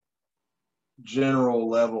like general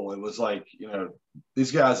level, it was like,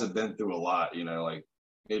 these guys have been through a lot, like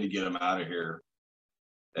need to get them out of here.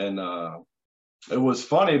 And it was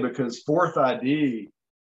funny because 4th ID,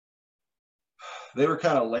 they were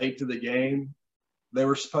kind of late to the game. They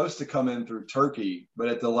were supposed to come in through Turkey, but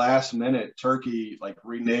at the last minute, Turkey like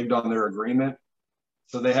reneged on their agreement.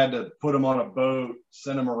 So they had to put them on a boat,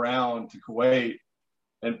 send them around to Kuwait,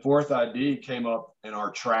 and 4th ID came up in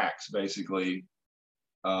our tracks basically.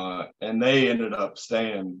 And they ended up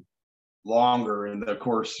staying longer. And of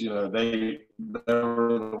course, they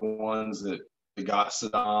were the ones that got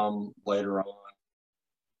Saddam later on.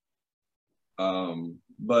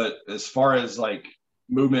 But as far as like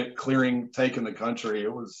movement, clearing, taking the country,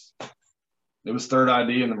 it was 3rd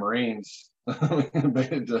ID in the Marines,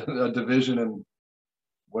 a division in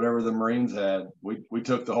whatever the Marines had. We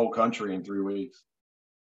took the whole country in 3 weeks.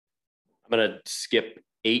 I'm going to skip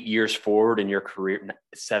 8 years forward in your career,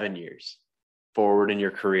 7 years forward in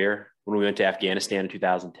your career. When we went to Afghanistan in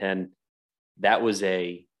 2010, that was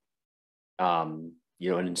an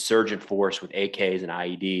insurgent force with AKs and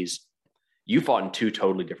IEDs. You fought in 2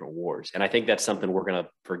 totally different wars. And I think that's something we're going to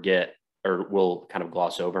forget, or we'll kind of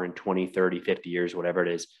gloss over in 20, 30, 50 years, whatever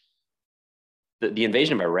it is. The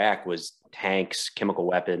invasion of Iraq was tanks, chemical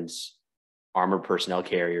weapons, armored personnel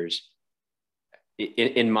carriers.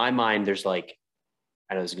 In my mind, there's like,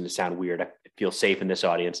 I know this is going to sound weird. I feel safe in this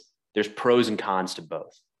audience. There's pros and cons to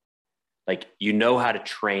both. Like, how to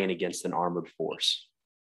train against an armored force.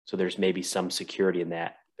 So there's maybe some security in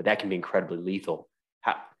that, but that can be incredibly lethal.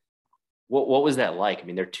 What was that like? I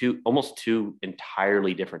mean, they're almost two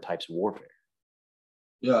entirely different types of warfare.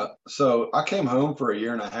 Yeah. So I came home for a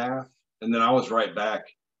year and a half, and then I was right back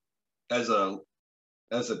as a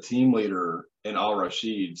team leader in Al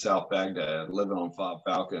Rashid, South Baghdad, living on Fob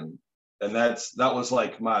Falcon. And that was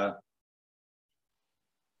like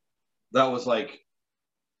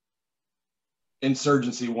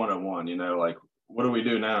insurgency 101, like, what do we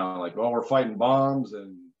do now? Like, well, we're fighting bombs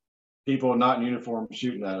and people not in uniform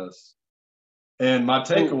shooting at us. And my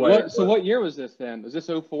takeaway. So what year was this then? Was this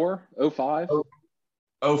 04, 05?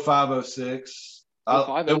 05, 06.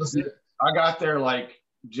 05, 06. I got there like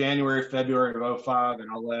January, February of 05, and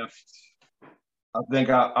I left. I think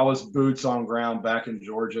I was boots on ground back in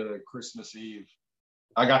Georgia Christmas Eve.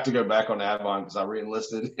 I got to go back on Avon because I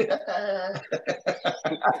re-enlisted.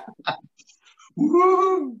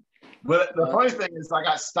 Woo! But the funny thing is, I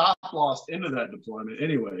got stop-lossed into that deployment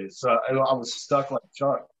anyway. So I was stuck like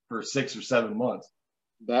Chuck for 6 or 7 months.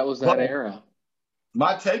 That was that era.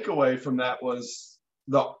 My takeaway from that was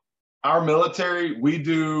our military, we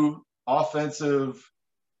do offensive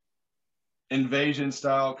invasion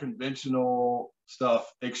style conventional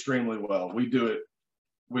stuff extremely well. We do it.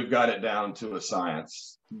 We've got it down to a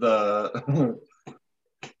science. The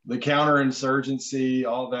counterinsurgency,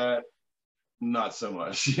 all that, not so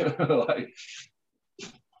much. Like,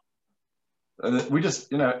 and we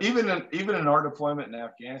just, even in our deployment in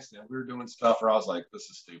Afghanistan, we were doing stuff where I was like, this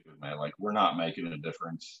is stupid, man. Like, we're not making a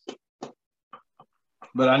difference.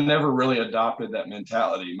 But I never really adopted that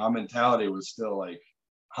mentality. My mentality was still like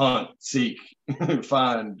hunt, seek,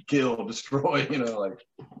 find, kill, destroy, like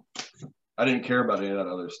I didn't care about any of that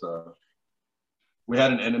other stuff. We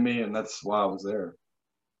had an enemy, and that's why I was there.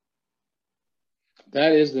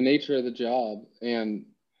 That is the nature of the job, and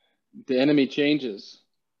the enemy changes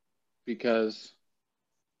because,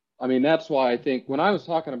 I mean, that's why I think when I was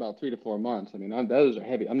talking about 3 to 4 months, I mean, those are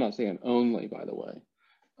heavy. I'm not saying only, by the way,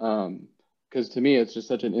 because to me, it's just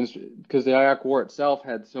such an because the Iraq War itself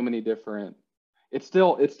had so many different. It's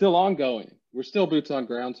still ongoing. We're still boots on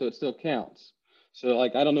ground, so it still counts. So,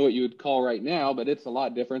 like, I don't know what you would call right now, but it's a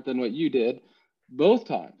lot different than what you did both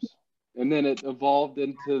times. And then it evolved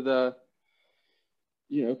into the,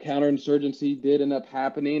 counterinsurgency did end up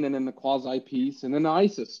happening, and then the quasi peace, and then the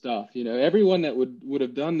ISIS stuff. Everyone that would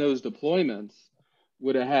have done those deployments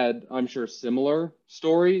would have had, I'm sure, similar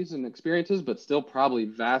stories and experiences, but still probably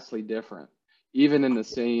vastly different, even in the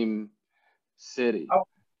same city.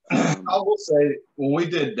 I will say, when we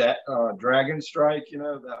did that Dragon Strike,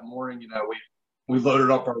 that morning, we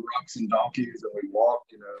loaded up our rucks and donkeys and we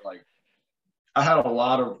walked, like I had a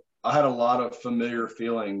lot of familiar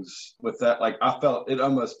feelings with that. Like, it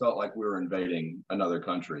almost felt like we were invading another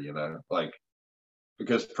country, like,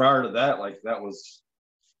 because prior to that, like, that was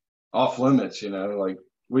off limits, like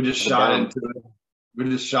we just shot into it. We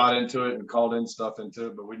just shot into it and called in stuff into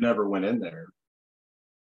it, but we never went in there.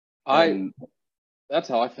 That's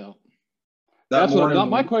how I felt.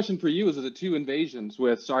 My question for you is the 2 invasions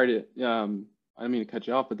with, sorry to, I didn't mean to cut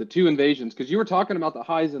you off, but the 2 invasions, because you were talking about the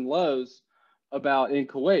highs and lows about in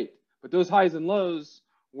Kuwait, but those highs and lows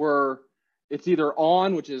were, it's either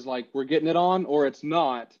on, which is like we're getting it on, or it's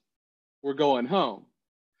not, we're going home.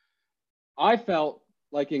 I felt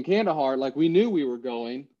like in Kandahar, like we knew we were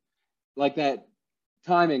going, like that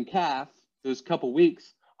time in Kaf, those couple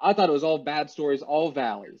weeks, I thought it was all bad stories, all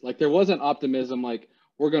valleys. Like there wasn't optimism, like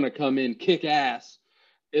we're going to come in, kick ass.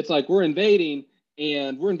 It's like we're invading,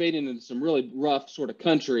 and we're invading into some really rough sort of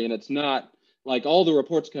country, and it's not like all the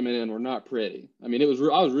reports coming in were not pretty. I mean, I was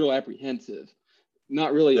real apprehensive,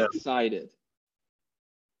 not really excited.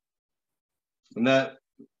 And that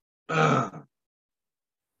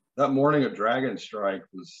morning of Dragon Strike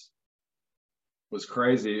was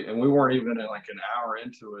crazy, and we weren't even like an hour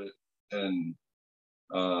into it, and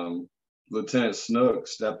Lieutenant Snook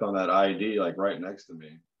stepped on that IED like right next to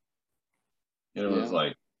me, and it was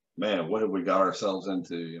like, man, what have we got ourselves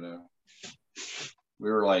into?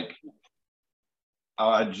 We were like,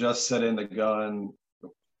 I just set in the gun.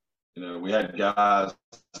 We had guys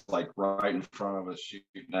like right in front of us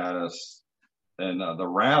shooting at us, and the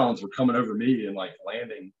rounds were coming over me and like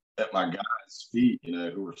landing at my guys' feet,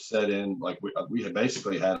 who were set in. Like we had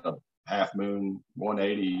basically had a half moon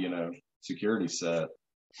 180, security set,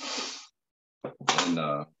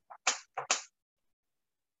 and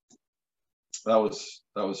that was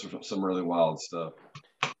some really wild stuff.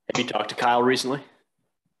 Have you talked to Kyle recently?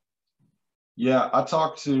 Yeah, I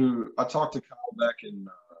talked to Kyle back in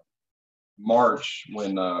March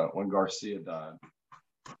when Garcia died.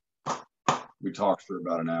 We talked for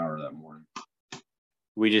about an hour that morning.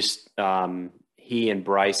 We just he and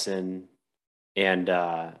Bryson and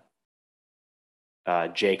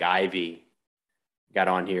Jake Ivey got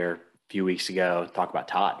on here a few weeks ago to talk about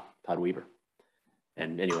Todd Weaver.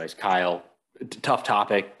 And anyways, Kyle, tough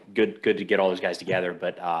topic. Good to get all those guys together.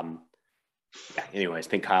 But yeah, anyways, I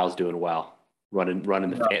think Kyle's doing well, running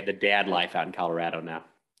the dad life out in Colorado now.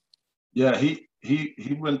 Yeah, he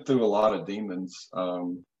went through a lot of demons.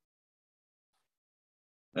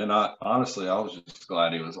 And I honestly was just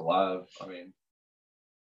glad he was alive. I mean,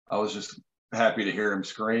 I was just happy to hear him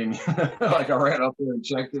scream. Like I ran up there and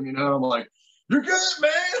checked him, I'm like, "You're good,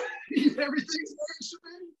 man. Everything's nice to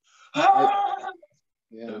me."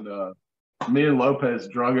 Yeah. And me and Lopez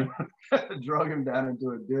drug him down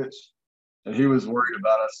into a ditch, and he was worried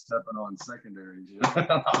about us stepping on secondaries.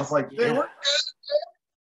 I was like, "They were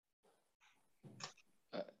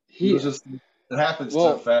good." It happens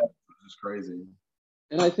so fast. It's just crazy.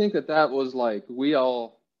 And I think that was like we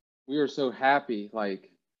were so happy.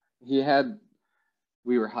 Like we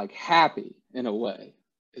were like happy in a way,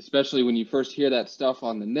 especially when you first hear that stuff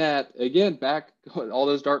on the net. Again, back all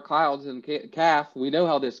those dark clouds and calf. We know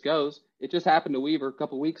how this goes. It just happened to Weaver a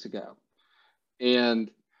couple weeks ago,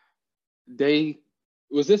 and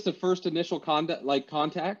was this the first initial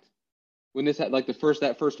contact when this had like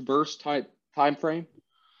that first burst time frame?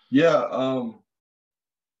 Yeah,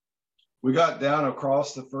 we got down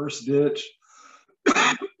across the first ditch.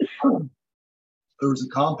 There was a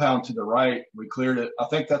compound to the right. We cleared it. I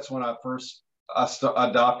think that's when I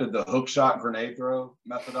adopted the hook shot grenade throw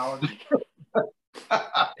methodology.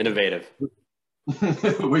 Innovative.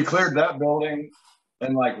 We cleared that building,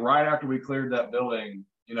 and like right after we cleared that building,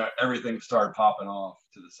 everything started popping off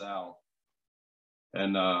to the south.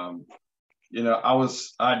 And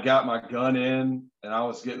I'd got my gun in, and I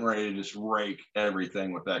was getting ready to just rake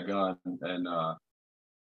everything with that gun. And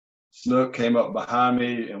Snook came up behind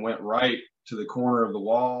me and went right to the corner of the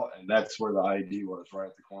wall, and that's where the IED was, right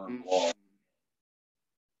at the corner of the wall.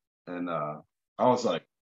 And I was like,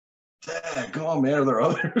 "Dad, come on, man, are there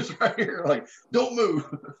others right here? Like, don't move."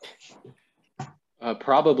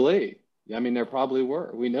 Probably. I mean, there probably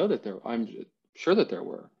were. We know that I'm sure that there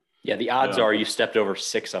were. Yeah, the odds are you stepped over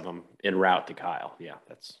 6 of them en route to Kyle. Yeah,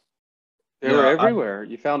 they were everywhere.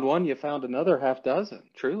 You found one, you found another half dozen.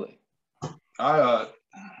 Truly.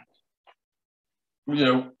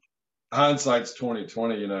 Hindsight's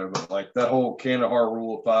 2020. But like that whole Kandahar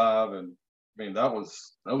Rule of 5, and I mean that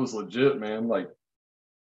was legit, man. Like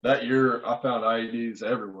that year, I found IEDs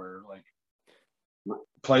everywhere, like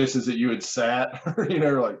places that you had sat.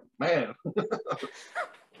 Like, man.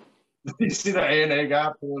 You see the A&A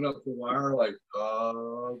guy pulling up the wire, like,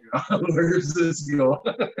 "Oh God, where's this going?"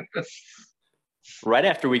 Right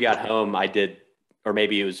after we got home, I did, or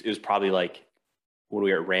maybe it was probably like when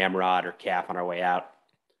we were at Ramrod or Calf on our way out.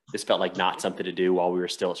 This felt like not something to do while we were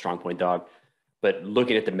still at Strong Point Dog. But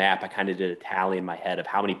looking at the map, I kind of did a tally in my head of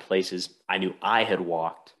how many places I knew I had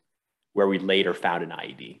walked where we later found an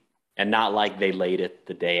IED. And not like they laid it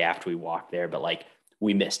the day after we walked there, but like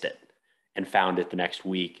we missed it and found it the next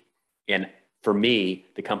week. And for me,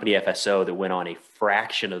 the company FSO that went on a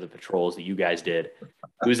fraction of the patrols that you guys did,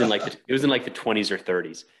 it was in like the 20s or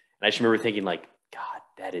 30s. And I just remember thinking like, God,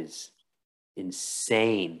 that is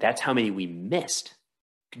insane. That's how many we missed.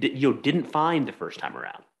 Didn't find the first time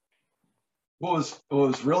around. What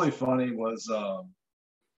was really funny was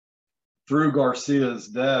through Garcia's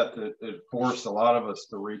death, it forced a lot of us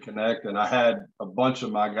to reconnect. And I had a bunch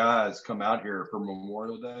of my guys come out here for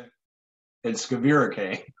Memorial Day, and Skavira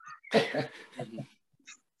came.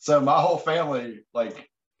 So my whole family, like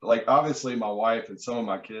obviously my wife and some of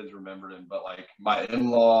my kids remembered him, but like my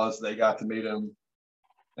in-laws, they got to meet him.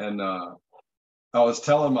 And I was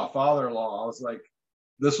telling my father-in-law, I was like,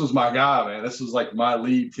 this was my guy, man. This was like my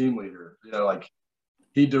lead team leader. Like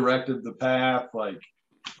he directed the path, like,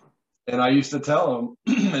 and I used to tell him,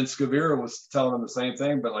 and Skavira was telling him the same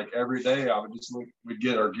thing, but like every day I would just we'd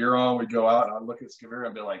get our gear on, we'd go out, and I'd look at Skavira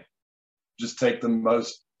and be like, just take the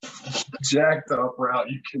most jacked up route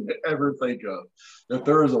you can ever think of. If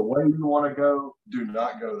there is a way you want to go, do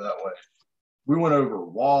not go that way. We went over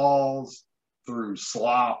walls, through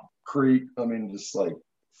Slop Creek. I mean, just like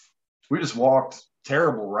we just walked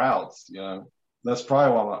terrible routes. That's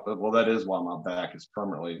probably why that is why my back is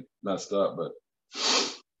permanently messed up. But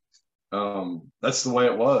that's the way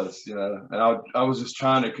it was, And I was just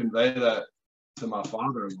trying to convey that to my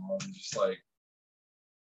father-in-law, just like,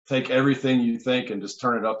 take everything you think and just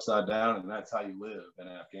turn it upside down, and that's how you live in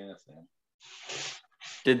Afghanistan.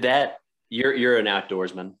 Did that? You're an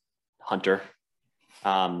outdoorsman, hunter.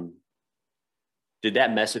 Did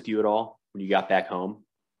that mess with you at all when you got back home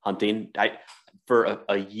hunting? For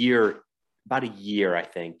a year, about a year, I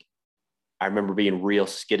think, I remember being real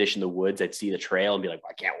skittish in the woods. I'd see the trail and be like,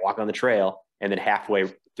 well, I can't walk on the trail. And then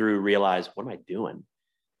halfway through realize, what am I doing?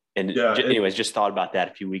 And anyways, just thought about that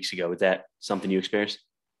a few weeks ago. Was that something you experienced?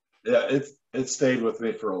 Yeah, it stayed with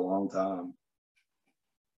me for a long time.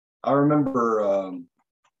 I remember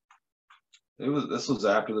this was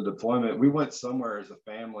after the deployment. We went somewhere as a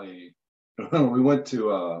family. We went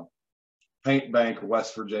to Paint Bank,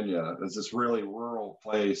 West Virginia. It's this really rural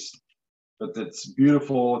place, but it's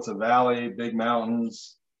beautiful. It's a valley, big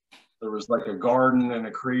mountains. There was like a garden and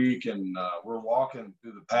a creek, and we're walking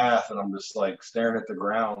through the path, and I'm just like staring at the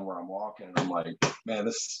ground where I'm walking, and I'm like, man,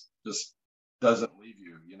 this just doesn't leave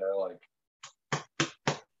you, you know, like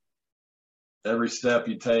every step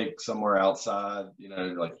you take somewhere outside, you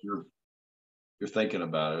know, like you're thinking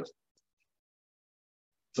about it.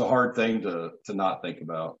 It's a hard thing to not think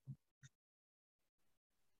about.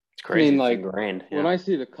 It's crazy. I mean, like, ingrained. When I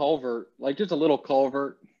see the culvert, like just a little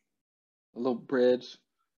culvert, a little bridge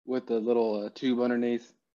with the little tube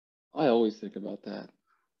underneath, I always think about that.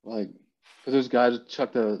 Like, because those guys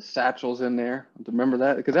chucked the satchels in there. Remember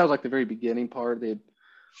that? Because that was like the very beginning part. They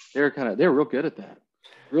were real good at that,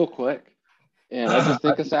 real quick. And I just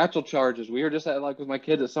think of satchel charges. We were just at like with my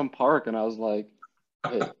kids at some park, and I was like,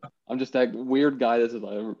 hey, I'm just that weird guy that's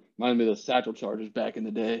like reminded me of the satchel charges back in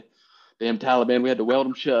the day. Damn Taliban, we had to weld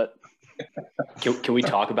them shut. Can we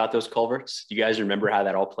talk about those culverts? Do you guys remember how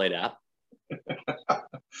that all played out?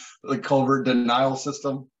 The culvert denial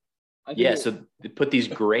system. Yeah, so they put these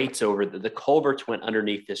grates over the culverts went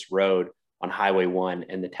underneath this road on Highway 1,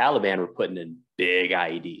 and the Taliban were putting in big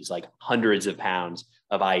IEDs, like hundreds of pounds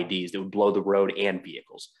of IEDs that would blow the road and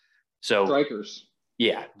vehicles. So strikers.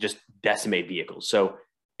 Yeah, just decimate vehicles. So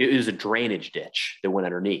it was a drainage ditch that went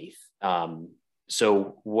underneath.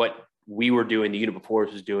 So what we were doing, the unit before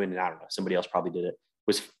us was doing, and I don't know, somebody else probably did it,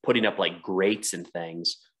 was putting up like grates and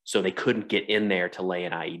things so they couldn't get in there to lay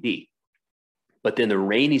an IED. But then the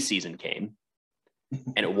rainy season came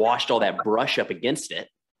and it washed all that brush up against it,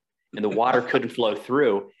 and the water couldn't flow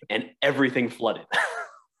through, and everything flooded.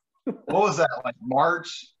 What was that, like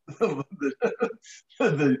March?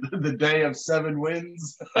 the day of 7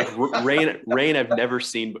 winds? Like rain I've never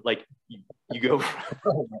seen, but like you go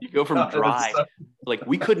from dry, like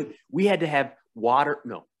we had to have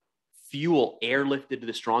fuel airlifted to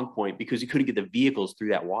the strong point because you couldn't get the vehicles through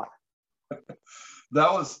that water.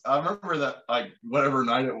 I remember that, like, whatever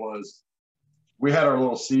night it was, we had our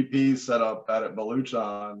little CP set up out at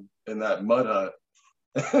Baluchan in that mud hut.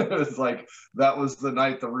 It was like, that was the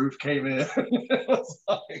night the roof came in. It was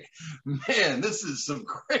like, man, this is some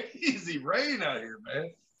crazy rain out here, man.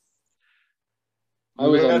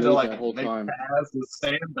 We had to like make paths with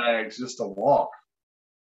sandbags just to walk.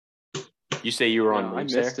 You say you were on leave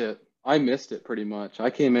there? I missed it pretty much. I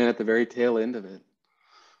came in at the very tail end of it.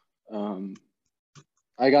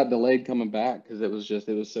 I got delayed coming back because it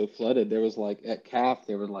was so flooded. There was like at Calf,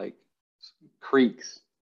 there were like creeks,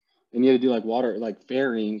 and you had to do like water, like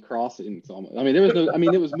ferrying crossings. Almost. I mean,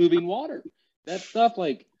 it was moving water. That stuff,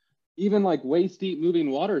 like even like waist deep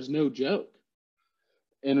moving water is no joke.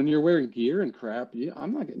 And when you're wearing gear and crap,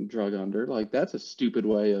 I'm not getting drug under. Like that's a stupid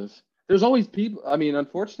way of. There's always people. I mean,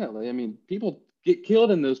 unfortunately, people get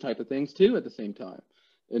killed in those type of things too at the same time.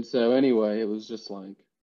 And so anyway, it was just like.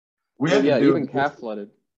 Even Calf flooded.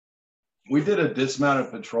 We did a dismounted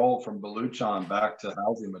patrol from Baluchan back to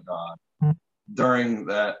Hazimadad during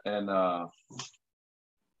that, and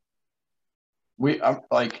we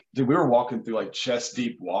were walking through like chest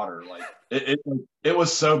deep water. Like it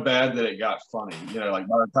was so bad that it got funny. You know, like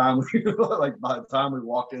by the time we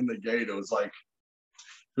walked in the gate, it was like,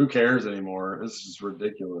 who cares anymore? This is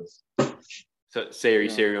ridiculous. So say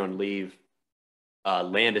you're on leave.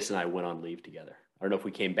 Landis and I went on leave together. I don't know if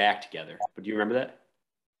we came back together, but do you remember that?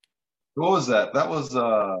 What was that? That was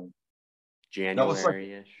January-ish. That was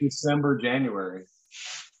like December, January.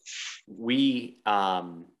 We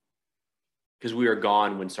because we were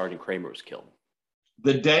gone when Sergeant Kramer was killed.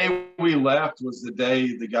 The day we left was the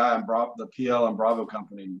day the guy in the PL and Bravo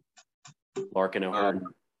company, Larkin O'Hearn.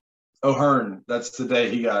 O'Hearn. That's the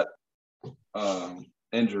day he got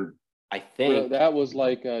injured. I think that was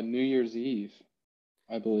like New Year's Eve,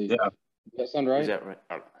 I believe. Yeah. Does that sound right? Is that right?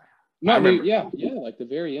 Like the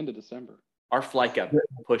very end of December. Our flight got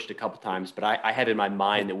pushed a couple times, but I had in my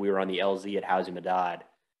mind that we were on the LZ at Hazimadad,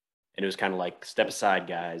 and it was kind of like, step aside,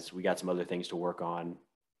 guys. We got some other things to work on.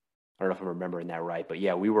 I don't know if I'm remembering that right, but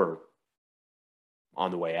yeah, we were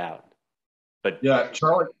on the way out. But yeah,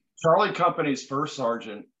 Charlie Company's first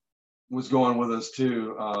sergeant was going with us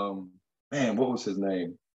too. Man, what was his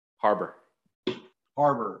name? Harbor.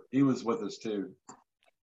 He was with us too.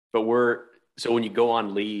 But So when you go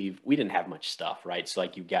on leave, we didn't have much stuff, right? So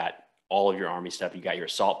like you've got all of your Army stuff. You got your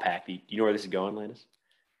assault pack. Do you know where this is going, Landis?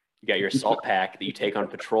 You got your assault pack that you take on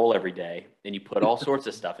patrol every day, and you put all sorts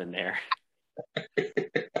of stuff in there,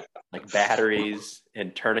 like batteries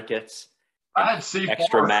and tourniquets, and I had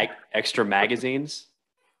C4. extra magazines.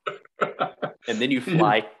 And then you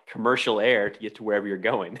fly commercial air to get to wherever you're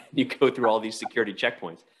going. You go through all these security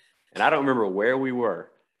checkpoints. And I don't remember where we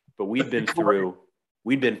were, but we'd been through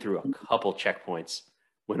a couple checkpoints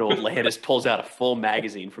when old Landis pulls out a full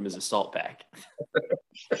magazine from his assault pack.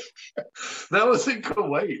 That was in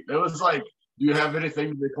Kuwait. It was like, do you have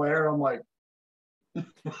anything to declare? I'm like, You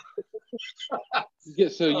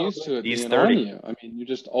get so used to it He's being 30. on you. I mean, you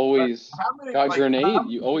just always got grenade.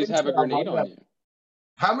 You always have a grenade on you.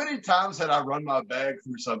 How many times had I run my bag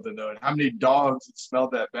through something though? And how many dogs had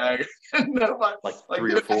smelled that bag? like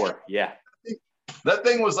 3 or 4. Yeah. That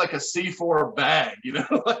thing was like a C4 bag, you know,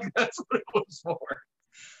 like that's what it was for.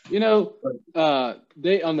 You know,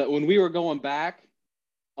 when we were going back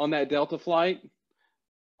on that Delta flight,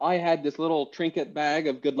 I had this little trinket bag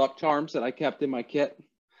of good luck charms that I kept in my kit.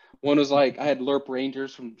 One was like, I had LERP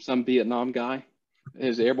Rangers from some Vietnam guy,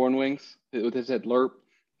 his airborne wings with his head LERP.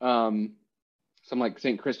 Some like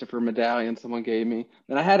St. Christopher medallion someone gave me.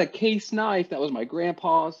 Then I had a case knife that was my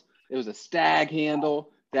grandpa's. It was a stag handle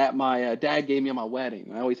that my dad gave me on my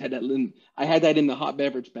wedding. I always had that. I had that in the hot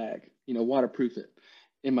beverage bag, you know, waterproof it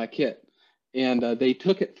in my kit. And they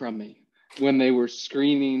took it from me when they were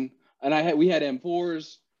screening. And we had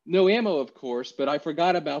M4s, no ammo, of course, but I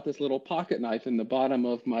forgot about this little pocket knife in the bottom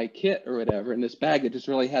of my kit or whatever, in this bag that just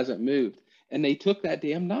really hasn't moved. And they took that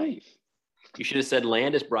damn knife. You should have said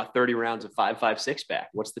Landis brought 30 rounds of 5.56 back.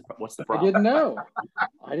 What's the problem?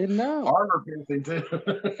 I didn't know. Armor piercing too.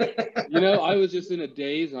 You know, I was just in a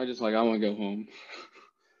daze, and I just like, I want to go home.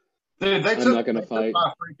 Dude, I'm not gonna fight.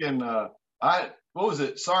 My freaking what was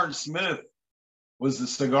it? Sergeant Smith was the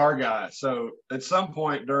cigar guy. So at some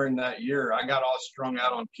point during that year, I got all strung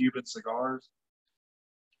out on Cuban cigars.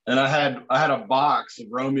 And I had a box of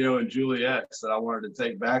Romeo and Juliets that I wanted to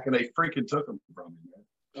take back, and they freaking took them from me, man.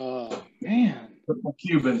 Oh man, The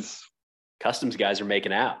Cubans. Customs guys are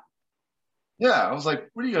making out. Yeah, I was like,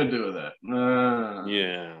 what are you gonna do with that?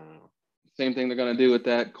 Yeah. Same thing they're gonna do with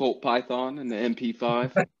that Colt Python and the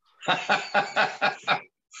MP5.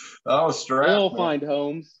 Oh, strap. They'll find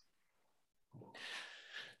homes.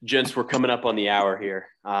 Gents, we're coming up on the hour here.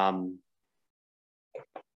 I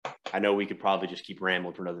know we could probably just keep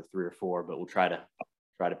rambling for another 3 or 4, but we'll try to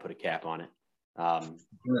put a cap on it.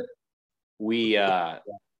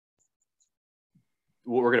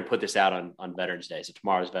 We're going to put this out on Veterans Day. So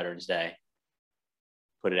tomorrow's Veterans Day.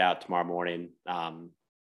 Put it out tomorrow morning.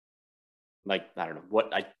 Like, I don't know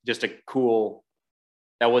just a cool,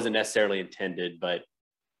 that wasn't necessarily intended, but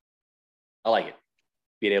I like it.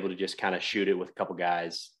 Being able to just kind of shoot it with a couple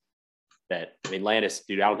guys that, I mean, Landis,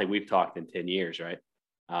 dude, I don't think we've talked in 10 years, right?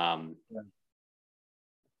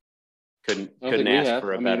 Couldn't ask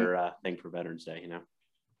for a better thing for Veterans Day, you know?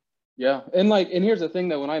 Yeah. And here's the thing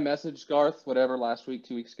though, when I messaged Garth, whatever, last week,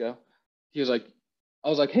 2 weeks ago, he was like, I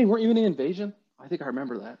was like, hey, weren't you in the invasion? I think I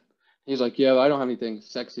remember that. He's like, yeah, I don't have anything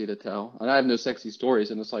sexy to tell. And I have no sexy stories.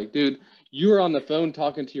 And it's like, dude, you were on the phone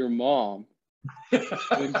talking to your mom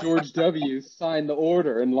when George W. signed the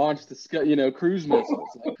order and launched the, cruise missiles.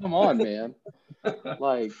 Like, come on, man.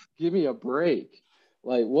 Like, give me a break.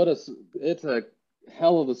 Like, it's a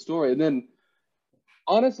hell of a story. And then,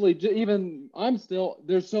 honestly,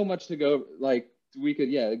 there's so much to go. Like, we could,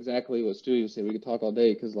 yeah, exactly what Stewie was saying. We could talk all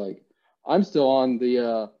day because, like, I'm still on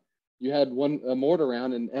the, you had a mortar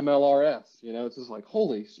round in MLRS, it's just like,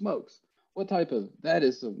 holy smokes, that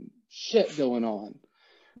is some shit going on.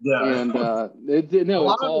 Yeah. And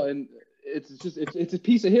it's a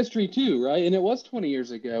piece of history too, right? And it was 20 years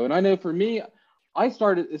ago. And I know for me, I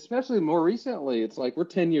started, especially more recently, it's like we're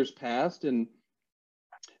 10 years past and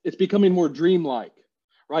it's becoming more dreamlike,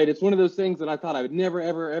 right? It's one of those things that I thought I would never,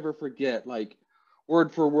 ever, ever forget, like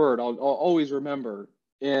word for word, I'll always remember.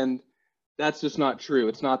 And that's just not true.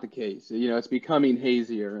 It's not the case. It's becoming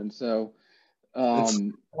hazier. And so a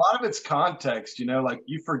lot of it's context, like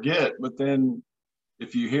you forget, but then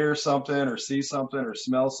if you hear something or see something or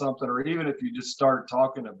smell something, or even if you just start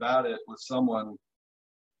talking about it with someone,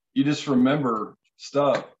 you just remember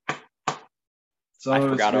stuff. I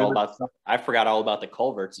forgot all about the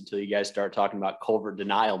culverts until you guys start talking about culvert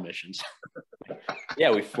denial missions.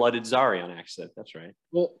 Yeah, we flooded Zari on accident. That's right.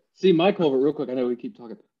 Well, see, my culvert, real quick, I know we keep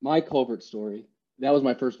talking. My culvert story, that was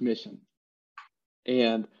my first mission.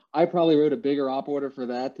 And I probably wrote a bigger op order for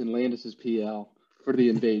that than Landis's PL for the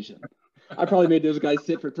invasion. I probably made those guys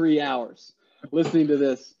sit for 3 hours listening to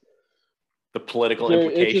this The political There- it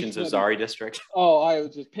implications of just Zari District. Oh, I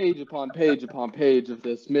was just page upon page upon page of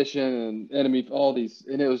this mission and enemy, all these,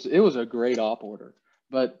 and it was a great op order.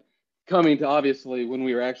 But coming to obviously when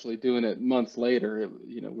we were actually doing it months later,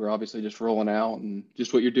 we're obviously just rolling out and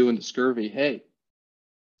just what you're doing to scurvy. Hey,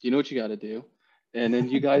 you know what you got to do, and then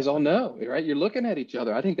you guys all know, right? You're looking at each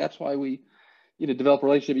other. I think that's why we, develop a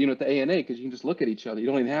relationship, with the ANA, because you can just look at each other. You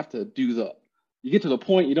don't even have to do you get to the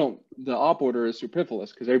point the op order is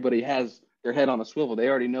superfluous because everybody has their head on a swivel. They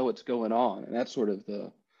already know what's going on. And that's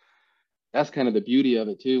that's kind of the beauty of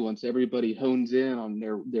it too. Once everybody hones in on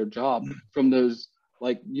their job from those,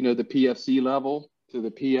 the PFC level to the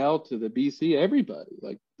PL to the BC, everybody,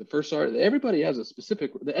 like the first sergeant, everybody has a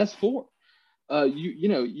specific, the S4.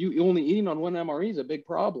 You only eating on one MRE is a big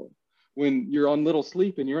problem. When you're on little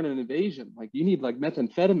sleep and you're in an invasion, like you need like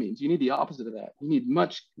methamphetamines, you need the opposite of that. You need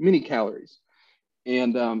many calories.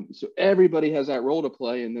 And so everybody has that role to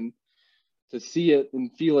play. And then to see it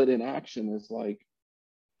and feel it in action is like,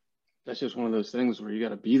 that's just one of those things where you got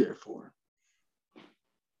to be there for.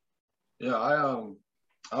 Yeah, I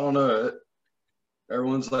don't know.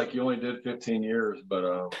 Everyone's like, you only did 15 years,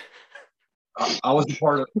 but I was a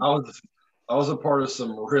part of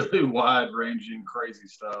some really wide ranging, crazy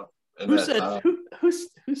stuff. Who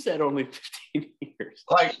said only 15 years?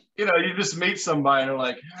 Like, you just meet somebody and they're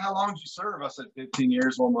like, how long did you serve? I said 15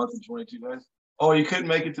 years, 1 month and 22 days. Oh, you couldn't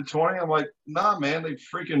make it to 20? I'm like, nah, man, they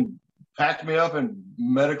freaking packed me up and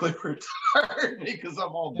medically retired me because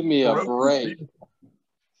I'm all Give me a break.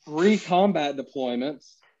 3 combat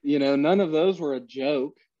deployments, none of those were a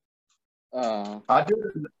joke. I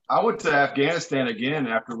went to Afghanistan again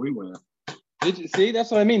after we went. Did you see?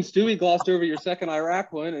 That's what I mean. Stewie glossed over your second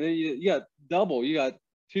Iraq one, and then you got double. You got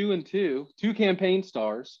 2 and 2 campaign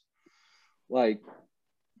stars. Like,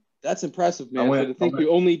 that's impressive, man. So to think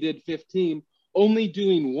you only did 15, only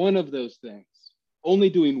doing one of those things,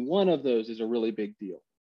 only doing one of those is a really big deal.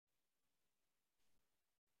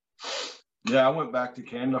 Yeah, I went back to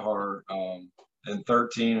Kandahar in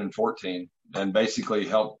 13 and 14 and basically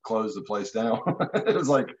helped close the place down. It was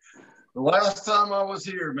like, the last time I was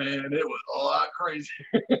here, man, it was a lot crazier.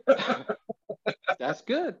 That's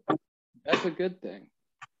good. That's a good thing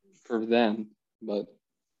for them. But,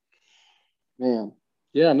 man,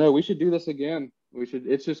 yeah, no, we should do this again.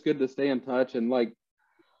 It's just good to stay in touch. And like,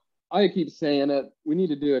 I keep saying it, we need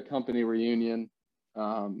to do a company reunion.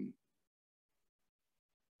 I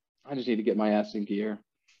just need to get my ass in gear.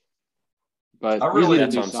 But I really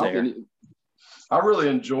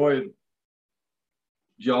enjoyed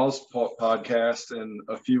y'all's podcast and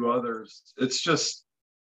a few others. It's just,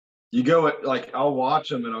 I'll watch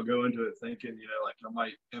them and I'll go into it thinking, like I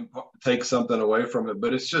might take something away from it,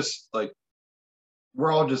 but it's just like,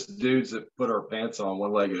 we're all just dudes that put our pants on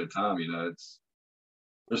one leg at a time.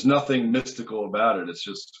 There's nothing mystical about it. It's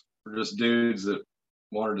just, we're just dudes that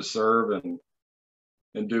wanted to serve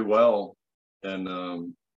and do well. And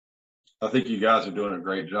I think you guys are doing a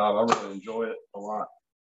great job. I really enjoy it a lot.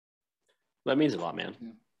 That means a lot, man.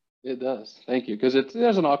 It does. Thank you. Because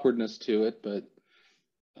there's an awkwardness to it, but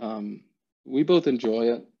we both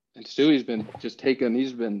enjoy it. And Stewie's been taking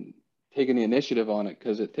the initiative on it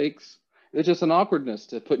because it's just an awkwardness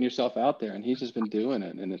to putting yourself out there, and he's just been doing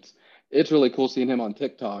it. And it's really cool seeing him on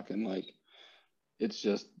TikTok, and like it's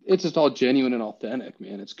just all genuine and authentic,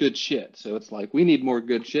 man. It's good shit. So it's like we need more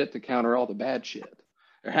good shit to counter all the bad shit.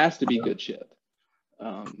 There has to be good shit.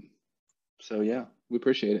 So yeah, we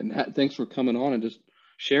appreciate it. And thanks for coming on and just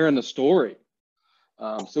sharing the story.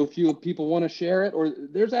 So few people want to share it, or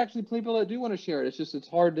there's actually people that do want to share it. It's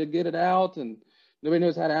hard to get it out, and nobody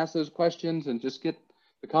knows how to ask those questions and just get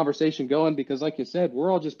the conversation going, because like you said,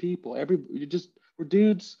 we're all just people. We're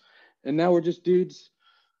dudes, and now we're just dudes.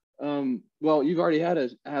 Well, you've already had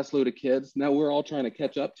an ass load of kids. Now we're all trying to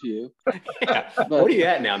catch up to you. Yeah. What are you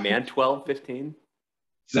at now, man? 12, 15?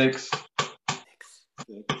 6.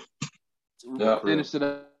 Yeah. Finished it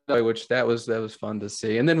up. Which that was fun to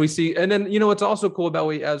see. And then what's also cool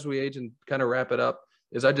about as we age and kind of wrap it up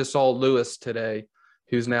is I just saw Lewis today,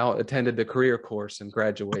 who's now attended the career course and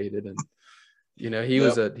graduated. And he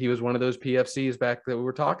was one of those PFCs back that we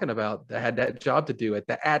were talking about that had that job to do at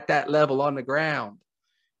that level on the ground.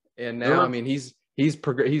 And now, I mean, he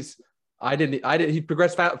progressed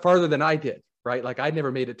farther than I did, right? Like I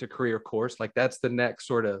never made it to career course. Like that's the next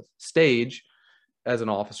sort of stage as an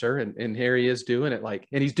officer. And here he is doing it,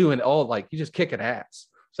 and he's doing all, he's just kicking ass.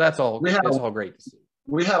 So that's all great to see.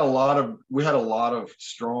 We had a lot of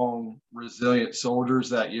strong, resilient soldiers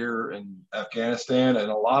that year in Afghanistan,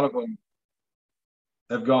 and a lot of them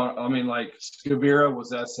have gone. I mean, like Skavira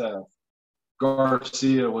was SF,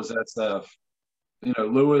 Garcia was SF,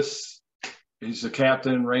 Lewis He's the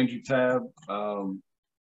captain, Ranger Tab. And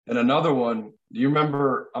another one, do you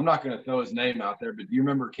remember? I'm not going to throw his name out there, but do you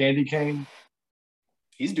remember Candy Cane?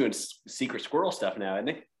 He's doing secret squirrel stuff now, isn't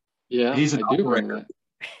he? Yeah, He's an I do remember operator.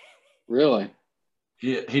 that. Really?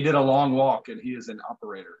 He did a long walk, and he is an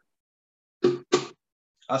operator.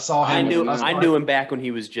 I saw him. I knew him back when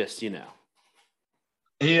he was just, you know.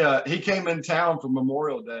 He came in town for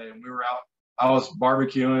Memorial Day, and we were out. I was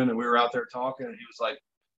barbecuing, and we were out there talking, and he was like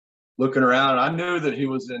looking around. I knew that he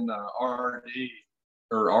was in RRD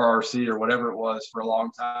or RRC or whatever it was for a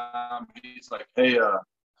long time. He's like, "Hey,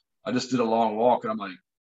 I just did a long walk," and I'm like,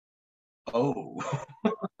 "Oh,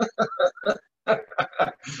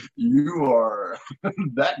 you are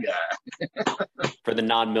that guy." For the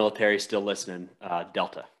non-military still listening,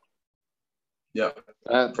 Delta. Yep.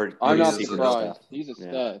 I'm not secret surprised. stuff. He's a Yeah.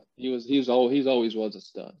 stud. He's always was a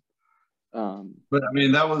stud. But I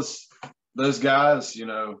mean, that was those guys. You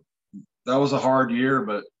know, that was a hard year,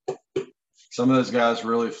 but some of those guys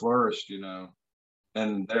really flourished. You know,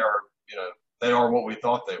 and they are what we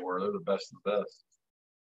thought they were. They're the best of the best.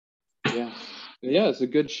 Yeah, it's a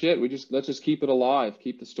good shit. Let's just keep it alive,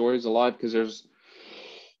 keep the stories alive, because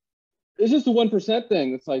it's just a 1%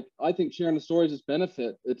 thing. It's like, I think sharing the stories is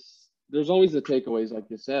benefit. There's always the takeaways, like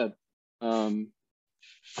you said.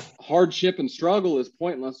 Hardship and struggle is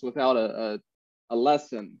pointless without a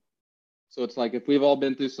lesson. So it's like, if we've all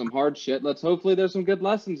been through some hard shit, hopefully there's some good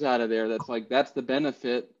lessons out of there. That's the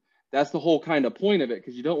benefit. That's the whole kind of point of it,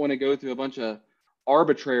 because you don't want to go through a bunch of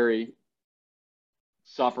arbitrary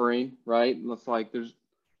suffering, right? Let's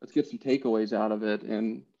get some takeaways out of it.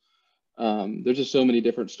 And there's just so many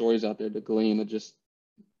different stories out there to glean that just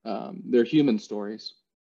they're human stories.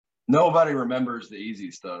 Nobody remembers the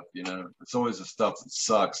easy stuff, you know. It's always the stuff that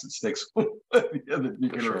sucks and sticks with you that you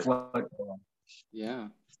can reflect on. Yeah,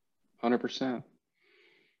 100%.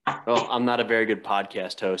 Well, I'm not a very good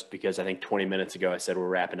podcast host because I think 20 minutes ago I said we're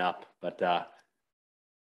wrapping up, but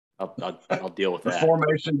I'll deal with The that.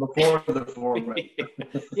 formation before the formation.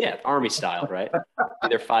 Yeah, Army style, right?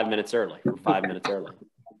 They're 5 minutes early. We're 5 minutes early.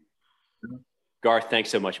 Garth, thanks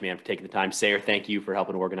so much, man, for taking the time. Sayer, thank you for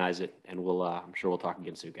helping organize it, and I'm sure we'll talk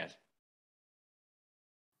again soon, guys.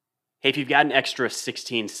 Hey, if you've got an extra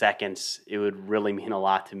 16 seconds, it would really mean a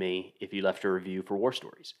lot to me if you left a review for War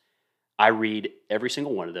Stories. I read every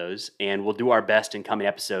single one of those, and we'll do our best in coming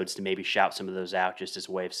episodes to maybe shout some of those out just as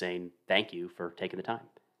a way of saying thank you for taking the time.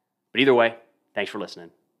 But either way, thanks for listening.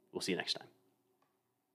 We'll see you next time.